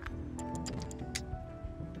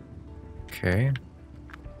 Okay.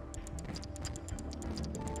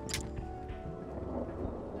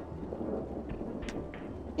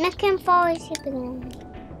 Make him fall asleep again.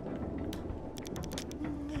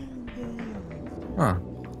 Huh.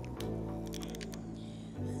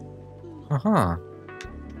 Uh-huh.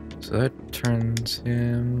 So that turns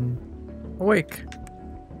him awake.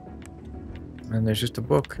 And there's just a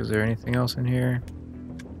book. Is there anything else in here?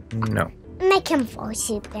 No. Make him fall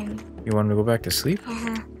asleep again. You want him to go back to sleep?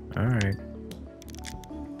 Uh-huh. Alright.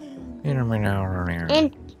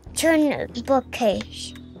 And turn the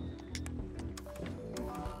bookcase.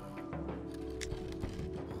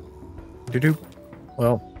 Doo-doo.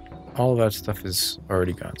 Well, all of that stuff is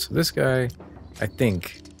already gone. So this guy, I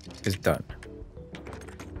think, is done.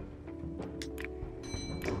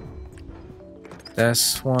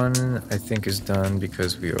 This one, I think, is done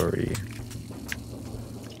because we already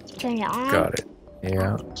Turn it on. got it.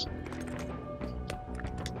 Yeah.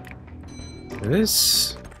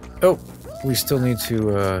 This... Oh, we still need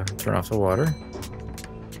to turn off the water.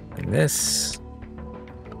 And this...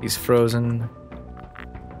 He's frozen.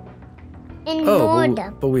 And Oh,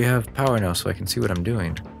 more. but we have power now, so I can see what I'm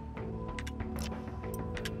doing.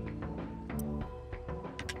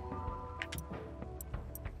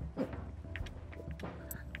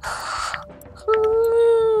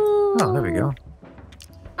 Oh, there we go.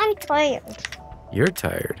 I'm tired. You're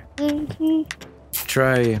tired. Mm-hmm.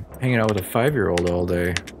 Try hanging out with a 5-year-old all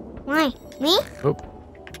day. Why? Me? Oh,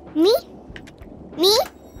 Me? Me?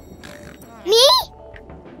 Me?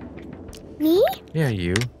 Me? yeah,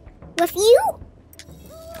 you. With you?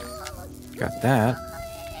 Got that.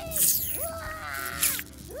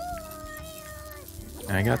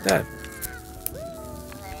 And I got that.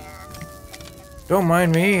 Don't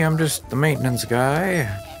mind me, I'm just the maintenance guy.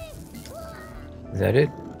 Is that it?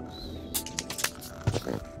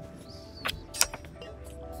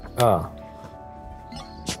 Oh.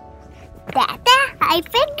 That I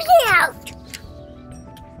figured it out.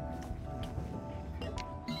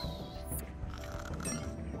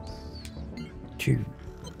 Two.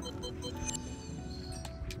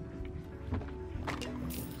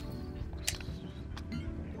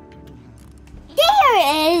 There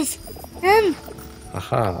it is.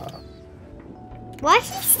 Aha. Why is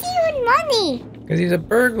he stealing money? Because he's a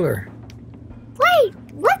burglar. Wait,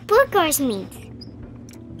 what burgers mean?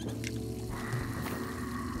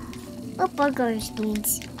 What burgers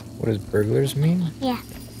means? What does burglars mean? Yeah.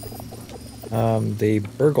 They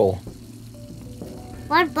burgle.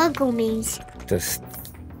 What burgle means?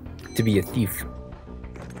 To be a thief.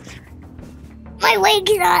 My leg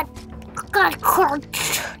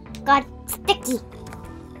got sticky.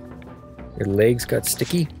 Your legs got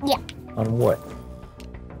sticky? Yeah. On what?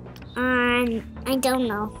 I don't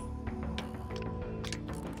know.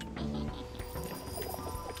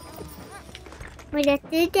 We just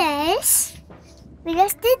did this. We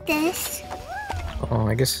just did this. Oh,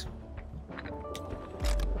 I guess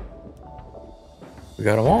we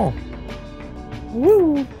got them all.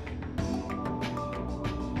 Woo!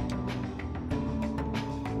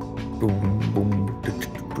 Boom, boom, boom,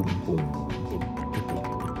 boom, boom,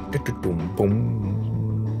 boom,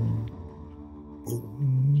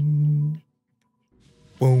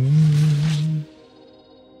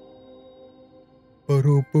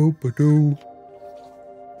 boom, boom.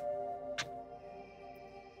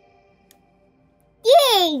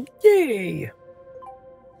 Yay! Yay!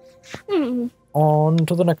 On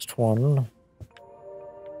to the next one.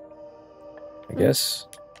 I guess.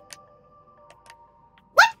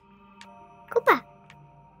 Go back.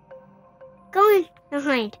 Go in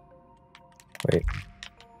behind. Wait.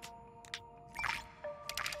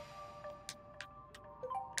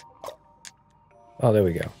 Oh, there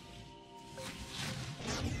we go.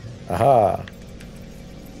 Aha.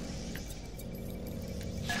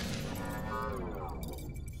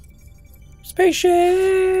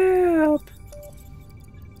 Spaceship!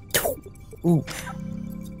 Ooh.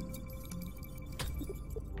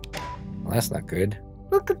 Well, that's not good.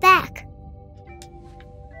 Look back.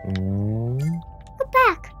 Mm. Look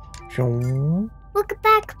back. Look Look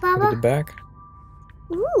back, at Baba. the back.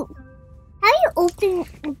 Ooh. How do you open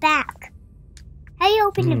the back? How do you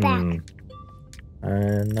open the back?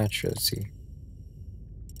 I'm not sure. Let's see.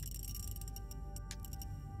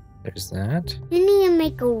 There's that. You need to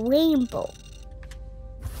make a rainbow.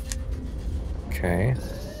 Okay.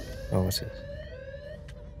 Oh, what's this?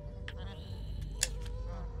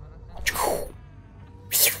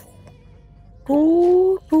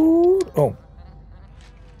 Oh.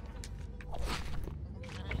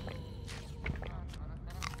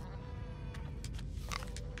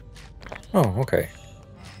 Oh, okay.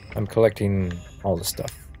 I'm collecting all the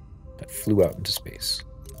stuff that flew out into space.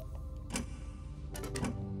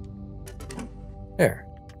 There.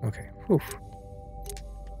 Okay. Whew.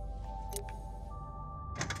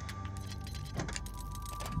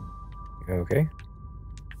 Okay.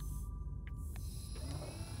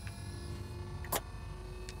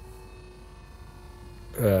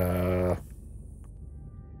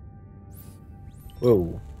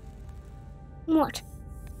 Whoa. What?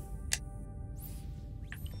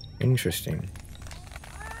 Interesting.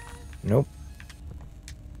 Nope.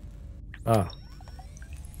 Ah.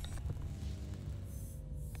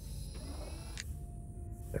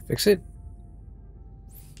 Did I fix it?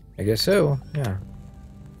 I guess so, yeah.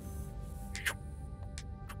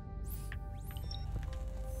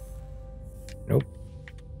 Nope.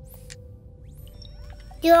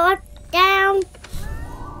 You're down.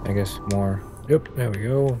 I guess more. Yep, there we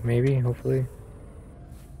go. Maybe, hopefully.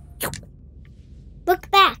 Look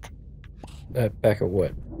back. Back at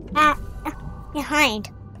what? Behind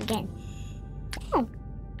again. Oh.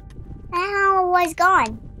 That was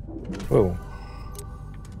gone. Whoa.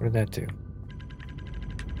 What did that do?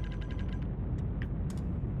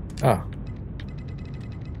 Ah.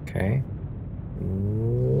 Okay.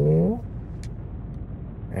 Ooh.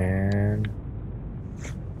 And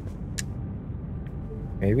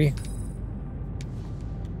maybe?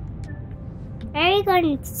 Why are you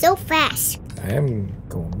going so fast? I am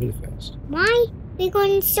going really fast. Why are you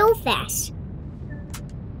going so fast?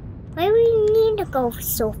 Why do we need to go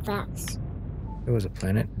so fast? It was a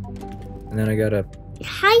planet. And then I got a...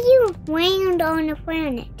 How you land on a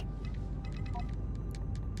planet?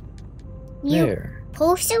 You There.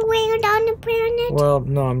 supposed to land on the planet? Well,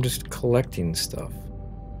 no, I'm just collecting stuff.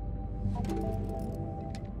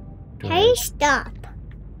 How do you stop?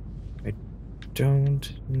 Don't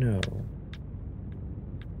know.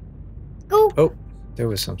 Go. Oh, there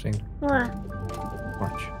was something. What?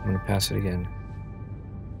 Watch. I'm gonna pass it again.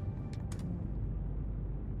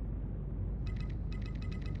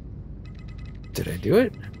 Did I do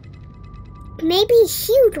it? Maybe he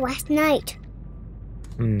healed last night.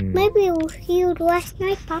 Hmm. Maybe it was healed last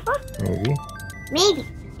night, Papa. Maybe. Maybe.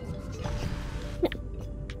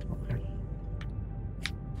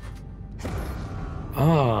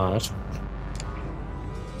 Ah, that's...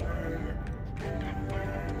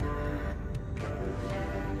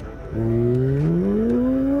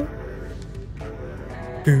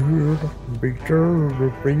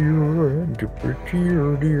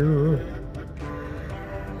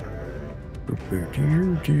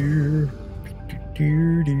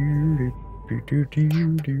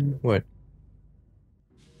 What?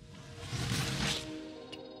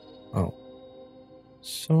 Oh.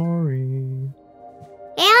 Sorry.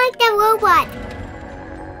 Hey, I like that robot.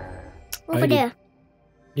 Over I do. there.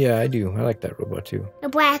 Yeah, I do. I like that robot too. The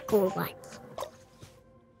black robot.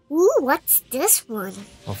 Ooh, what's this one?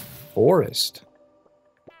 A forest.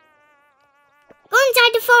 Go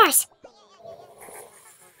inside the forest.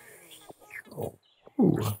 Oh.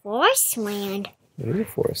 Ooh. Forest land. It is a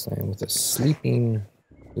forest land with a sleeping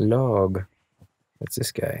log. That's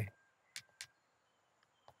this guy.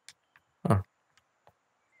 Huh.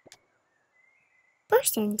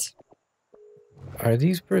 Persons. Are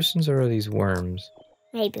these persons or are these worms?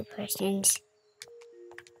 Maybe persons.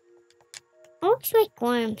 Looks like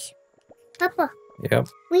worms. Papa, Yep.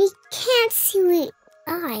 we can't see with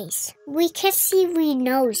eyes. We can't see with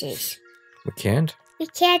noses. We can't? We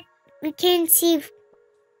can't see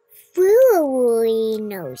through your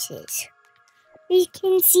noses. We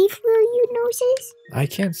can see through your noses? I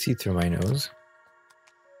can't see through my nose.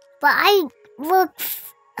 But I look.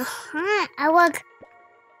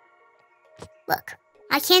 Look.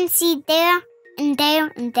 I can see there and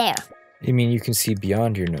there and there. You mean you can see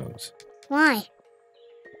beyond your nose? Why?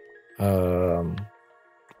 There.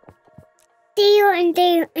 There and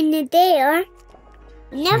there and there.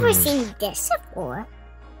 Never seen this before.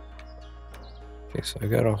 Okay, so I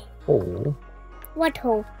got a hole What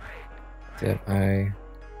hole? that I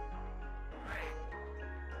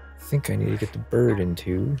think I need to get the bird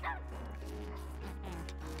into.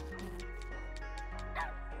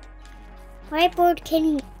 Why bird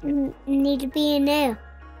can need to be in there?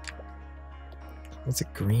 What's a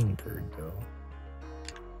green bird though?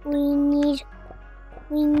 We need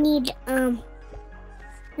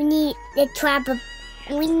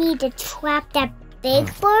to trap that big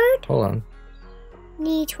bird. Hold on. We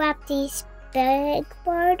need to trap this big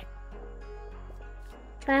bird.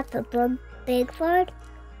 Trap a big bird.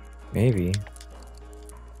 Maybe.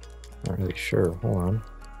 Not really sure. Hold on.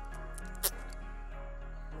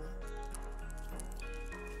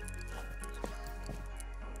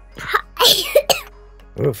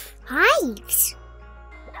 Oof. Hives.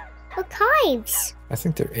 Look, hives. I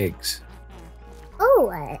think they're eggs.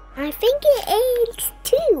 Oh, I think it eggs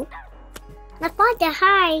too. Not about the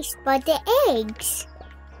hives, but the eggs.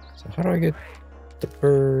 So how do I get the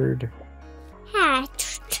bird?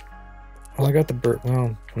 Hatched. Oh, I got the bird.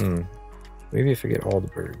 Well, maybe if I get all the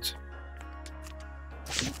birds.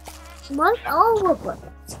 What all the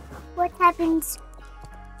birds? What happens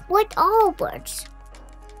with all birds?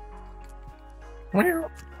 Meow.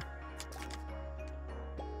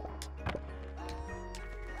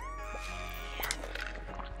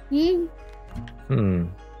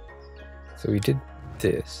 So we did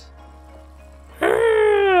this.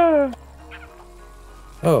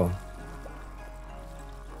 Oh.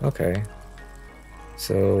 Okay.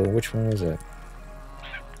 So which one was it?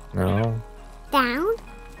 No. Down.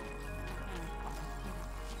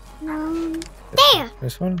 No. There.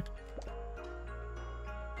 This one?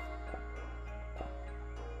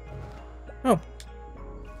 Oh.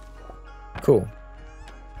 Cool.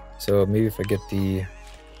 So maybe if I get the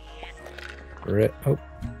red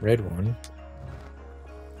one.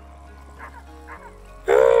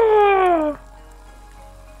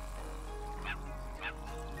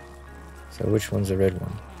 So which one's the red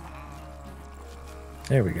one?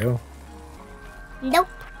 There we go. Nope.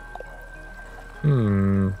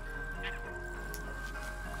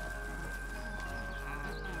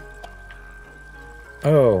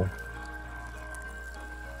 Oh.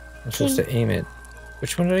 I'm supposed to aim it.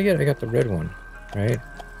 Which one did I get? I got the red one, right?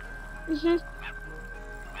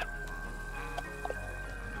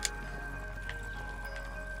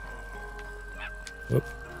 Whoop.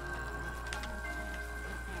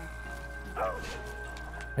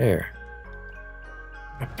 There.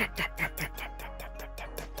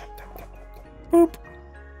 Boop.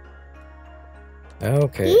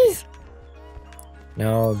 Okay. He's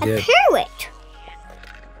Now I'll a get. parrot.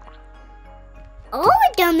 All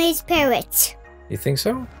of them is parrots. You think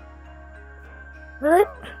so? A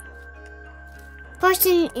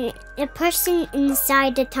person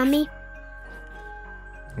inside the tummy.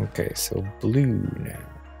 Okay, so blue now.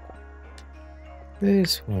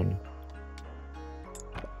 This one.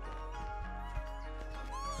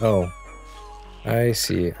 Oh, I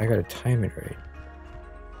see. I gotta time it right.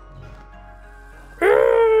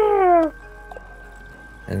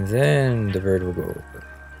 And then the bird will go over.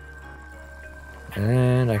 And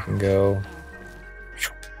then I can go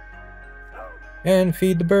and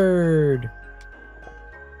feed the bird.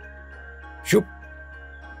 Shoop.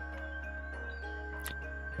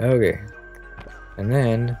 Okay. And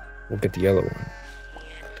then we'll get the yellow one.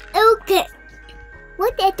 Okay.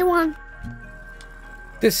 Look at the one.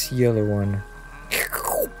 This yellow one.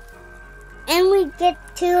 And we get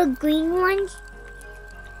two green ones.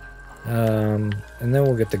 And then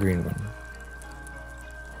we'll get the green one.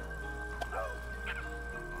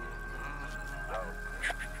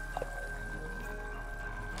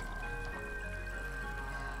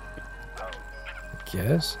 I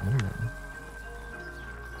guess. I don't know.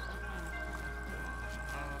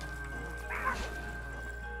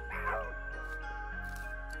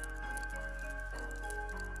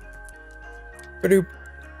 Ba-doop.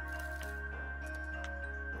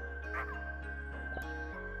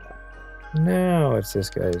 Now it's this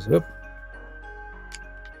guy's. Whoop.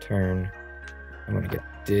 Turn. I'm gonna get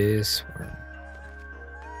this one.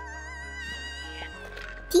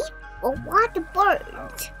 Deep or water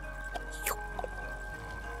birds.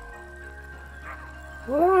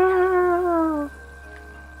 Whoa.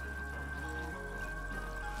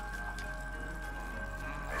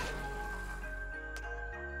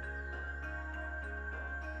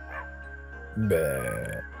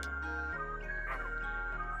 Bah.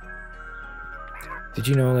 Did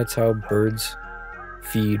you know that's how birds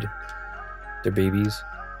feed their babies?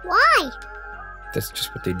 Why? That's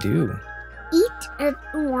just what they do. Eat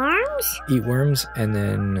worms? Eat worms and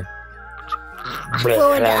then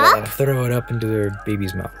Throw it up? throw it up into their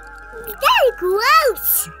baby's mouth. Very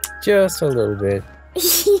gross. Just a little bit.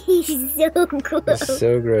 So gross. It's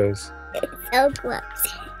so gross. So gross.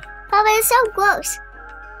 Papa, it's so gross.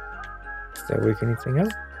 Does that wake anything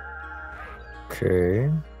up?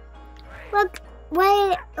 Okay. Look,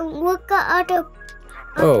 look at other.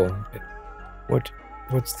 Oh,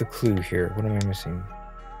 what's the clue here? What am I missing?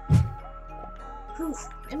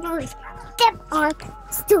 I'm only step on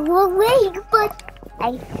still awake, but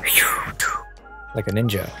I. Like a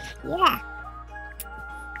ninja. Yeah.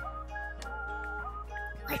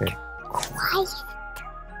 Okay. Like quiet.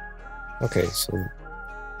 Okay, so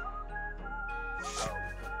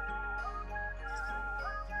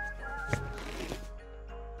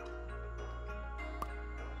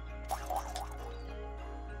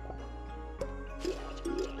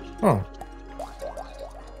Oh.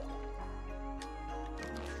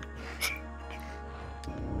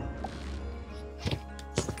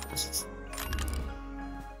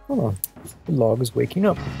 Oh, the log is waking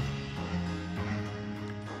up.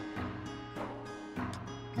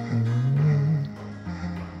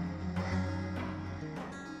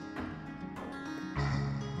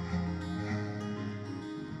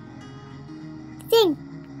 Sing.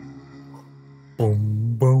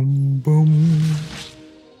 Boom, boom, boom.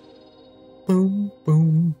 Boom,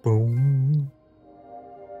 boom, boom.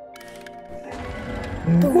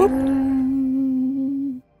 Whoop.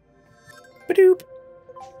 Boom. Ba-doop.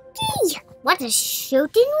 Gee, what a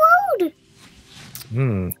shooting road.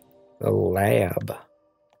 The lab.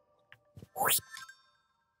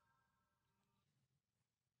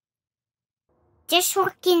 Just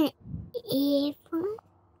walking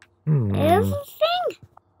everything.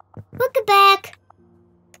 Look it back.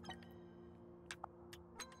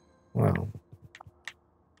 Wow.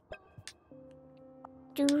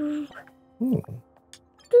 Do, Ooh.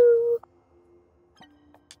 do,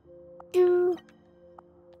 do,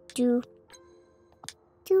 do,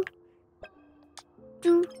 do,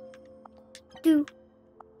 do, do,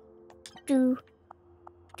 do,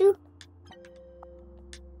 do, do,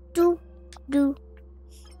 do,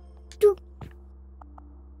 do.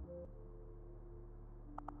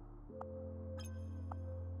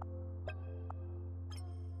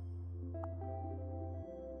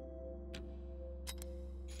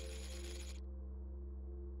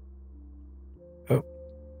 Oh.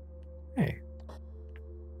 Hey.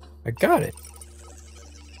 I got it.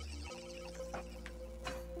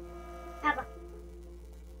 Papa.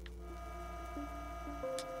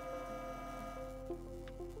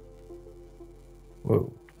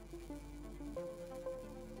 Whoa.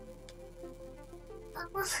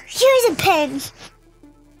 Here's a pen.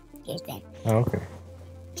 Here's a pen. Oh, okay.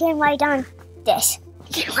 Can write on this.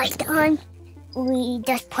 Can write on. We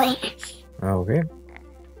just play. Okay.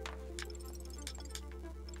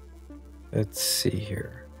 Let's see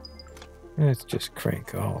here. Let's just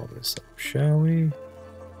crank all this up, shall we?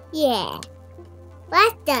 Yeah.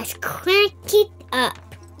 Let's just crank it up.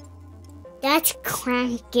 Let's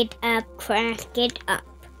crank it up, crank it up.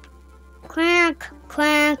 Crank,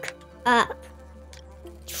 crank up.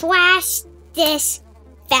 Trash this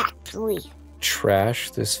factory.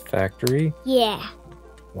 Trash this factory? Yeah.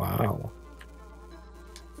 Wow.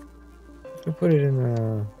 I put it in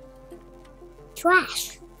the...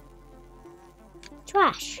 Trash.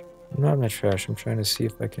 Trash. Not in the trash. I'm trying to see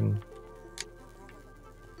if I can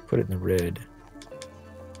put it in the red.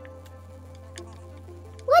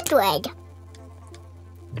 What red?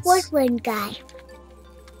 What red guy?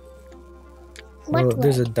 What Well,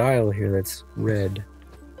 there's a red? dial here that's red.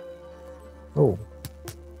 Oh.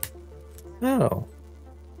 Oh.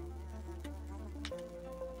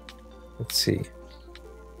 Let's see.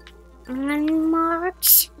 On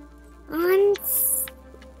marks.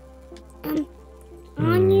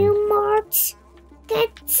 On your marks. Get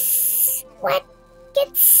what?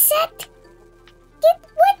 Get set. Get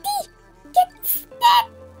ready. Get set.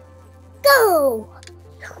 Go.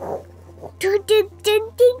 Ding, ding, ding,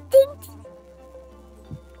 ding, ding.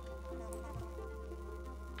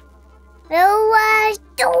 Oh,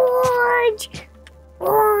 George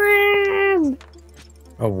Worm.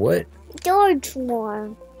 Oh, what? George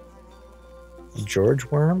Worm. George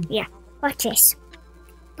Worm? Yeah. Watch this.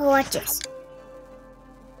 Watch this.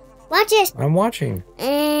 Watch this. I'm watching.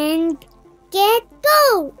 And get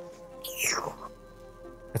go.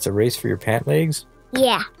 That's a race for your pant legs?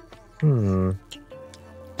 Yeah. Looks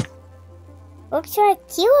like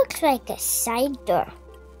he looks like a cider.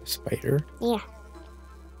 Spider? Yeah.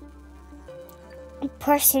 A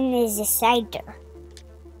person is a cider.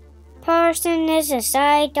 Person is a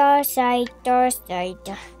cider, cider,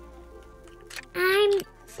 cider. I'm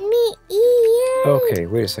me. You. Okay,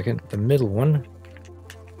 wait a second. The middle one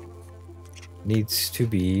needs to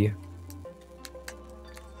be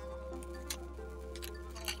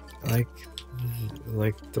like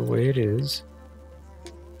the way it is,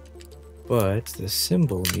 but the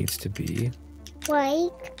symbol needs to be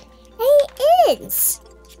Like it is.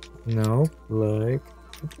 no, like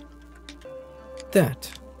that.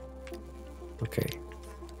 Okay.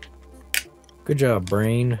 Good job,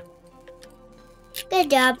 brain.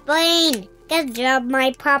 Good job, Blaine. Good job,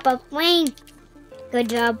 my Papa Blaine. Good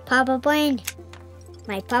job, Papa Blaine.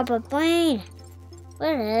 My Papa Blaine.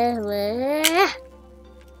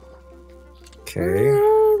 Okay.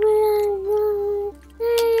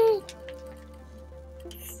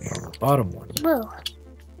 Now the bottom one Whoa.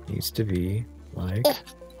 needs to be like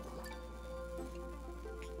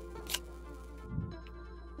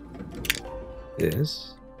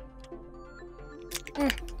this.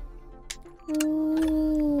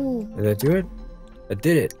 Ooh. Did that do it? I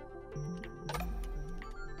did it.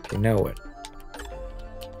 Okay, now what?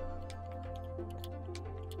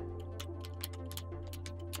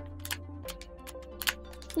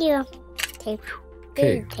 Yeah. Tape.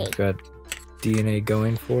 Okay, Tape. we've got DNA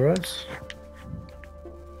going for us.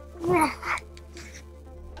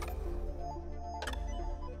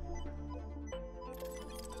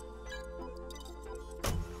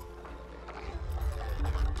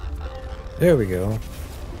 There we go.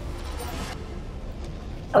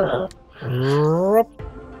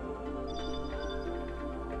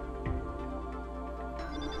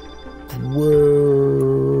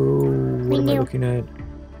 Whoa! What am I looking at?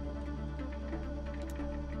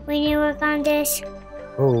 We need to work on this.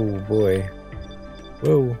 Oh boy.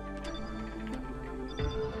 Whoa.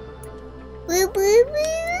 Woo, woo,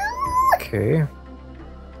 woo. Okay.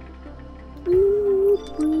 Woo,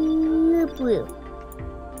 woo, woo.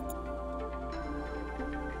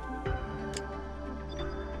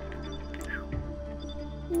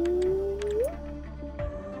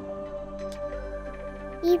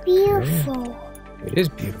 You're beautiful. It is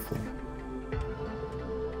beautiful.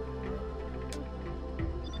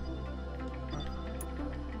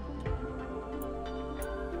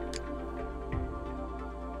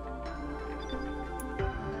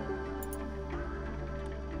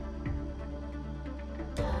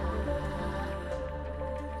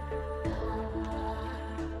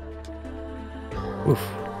 Oof.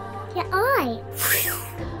 Your eye.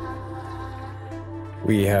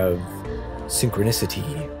 We have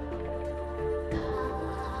synchronicity.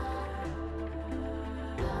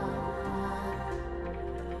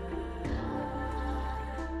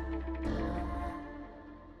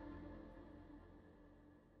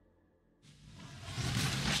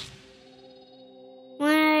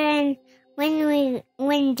 When we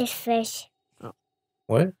win this fish.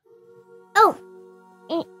 What? Oh,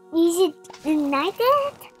 is it night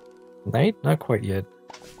yet? Night? Not quite yet.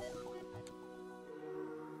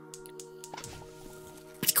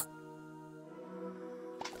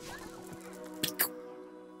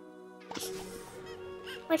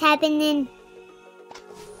 What happened then?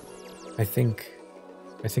 I think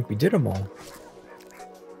we did them all.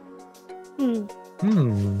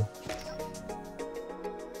 Hmm.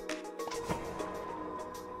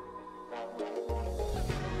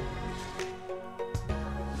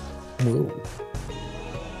 Whoa.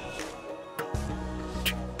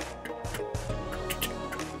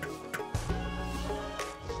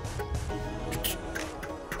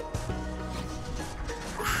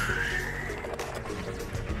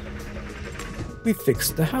 We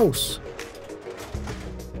fixed the house.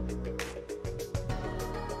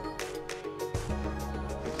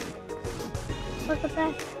 Look at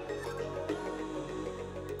that.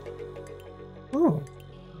 Oh.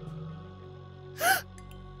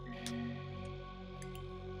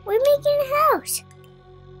 We're making a house.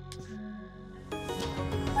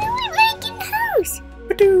 We're making a house.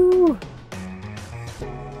 Ba-doo.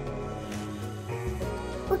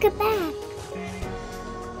 Look at that.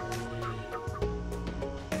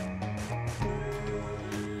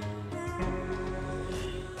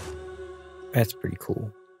 That's pretty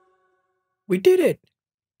cool. We did it!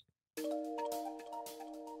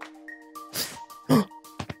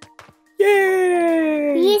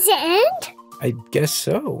 Yay! Is it end? I guess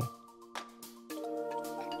so.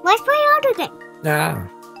 Let's play out of it. Ah.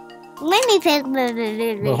 Let me pick.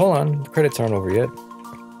 Well, hold on. The credits aren't over yet.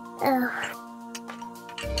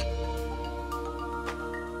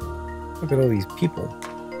 Look at all these people.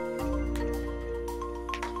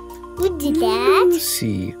 Who did that?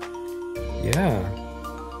 Lucy. Yeah.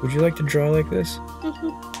 Would you like to draw like this?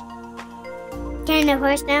 Can I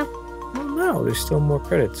first now? Oh no, there's still more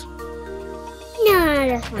credits. No,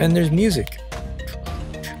 that's one. And there's music.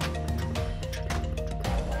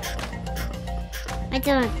 I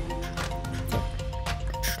don't.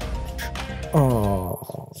 Oh.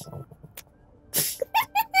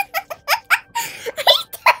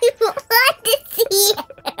 I want to see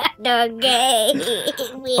the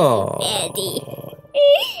game with Oh. Daddy.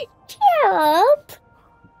 Cheer up.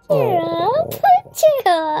 Cheer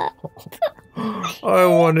up. I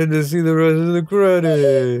wanted to see the rest of the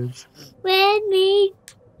credits. With me.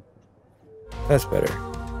 That's better.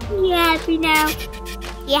 You happy now?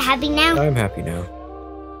 You happy now? I'm happy now.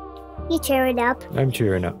 You cheer it up. I'm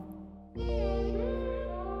cheering up.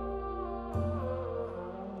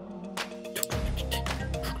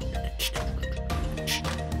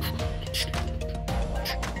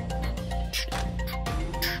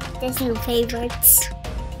 There's no favorites.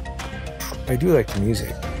 I do like the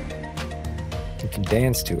music. You can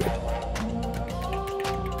dance to it.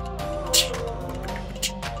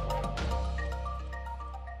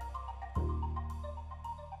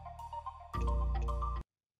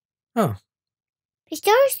 Oh. The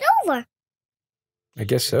story's over. I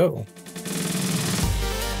guess so.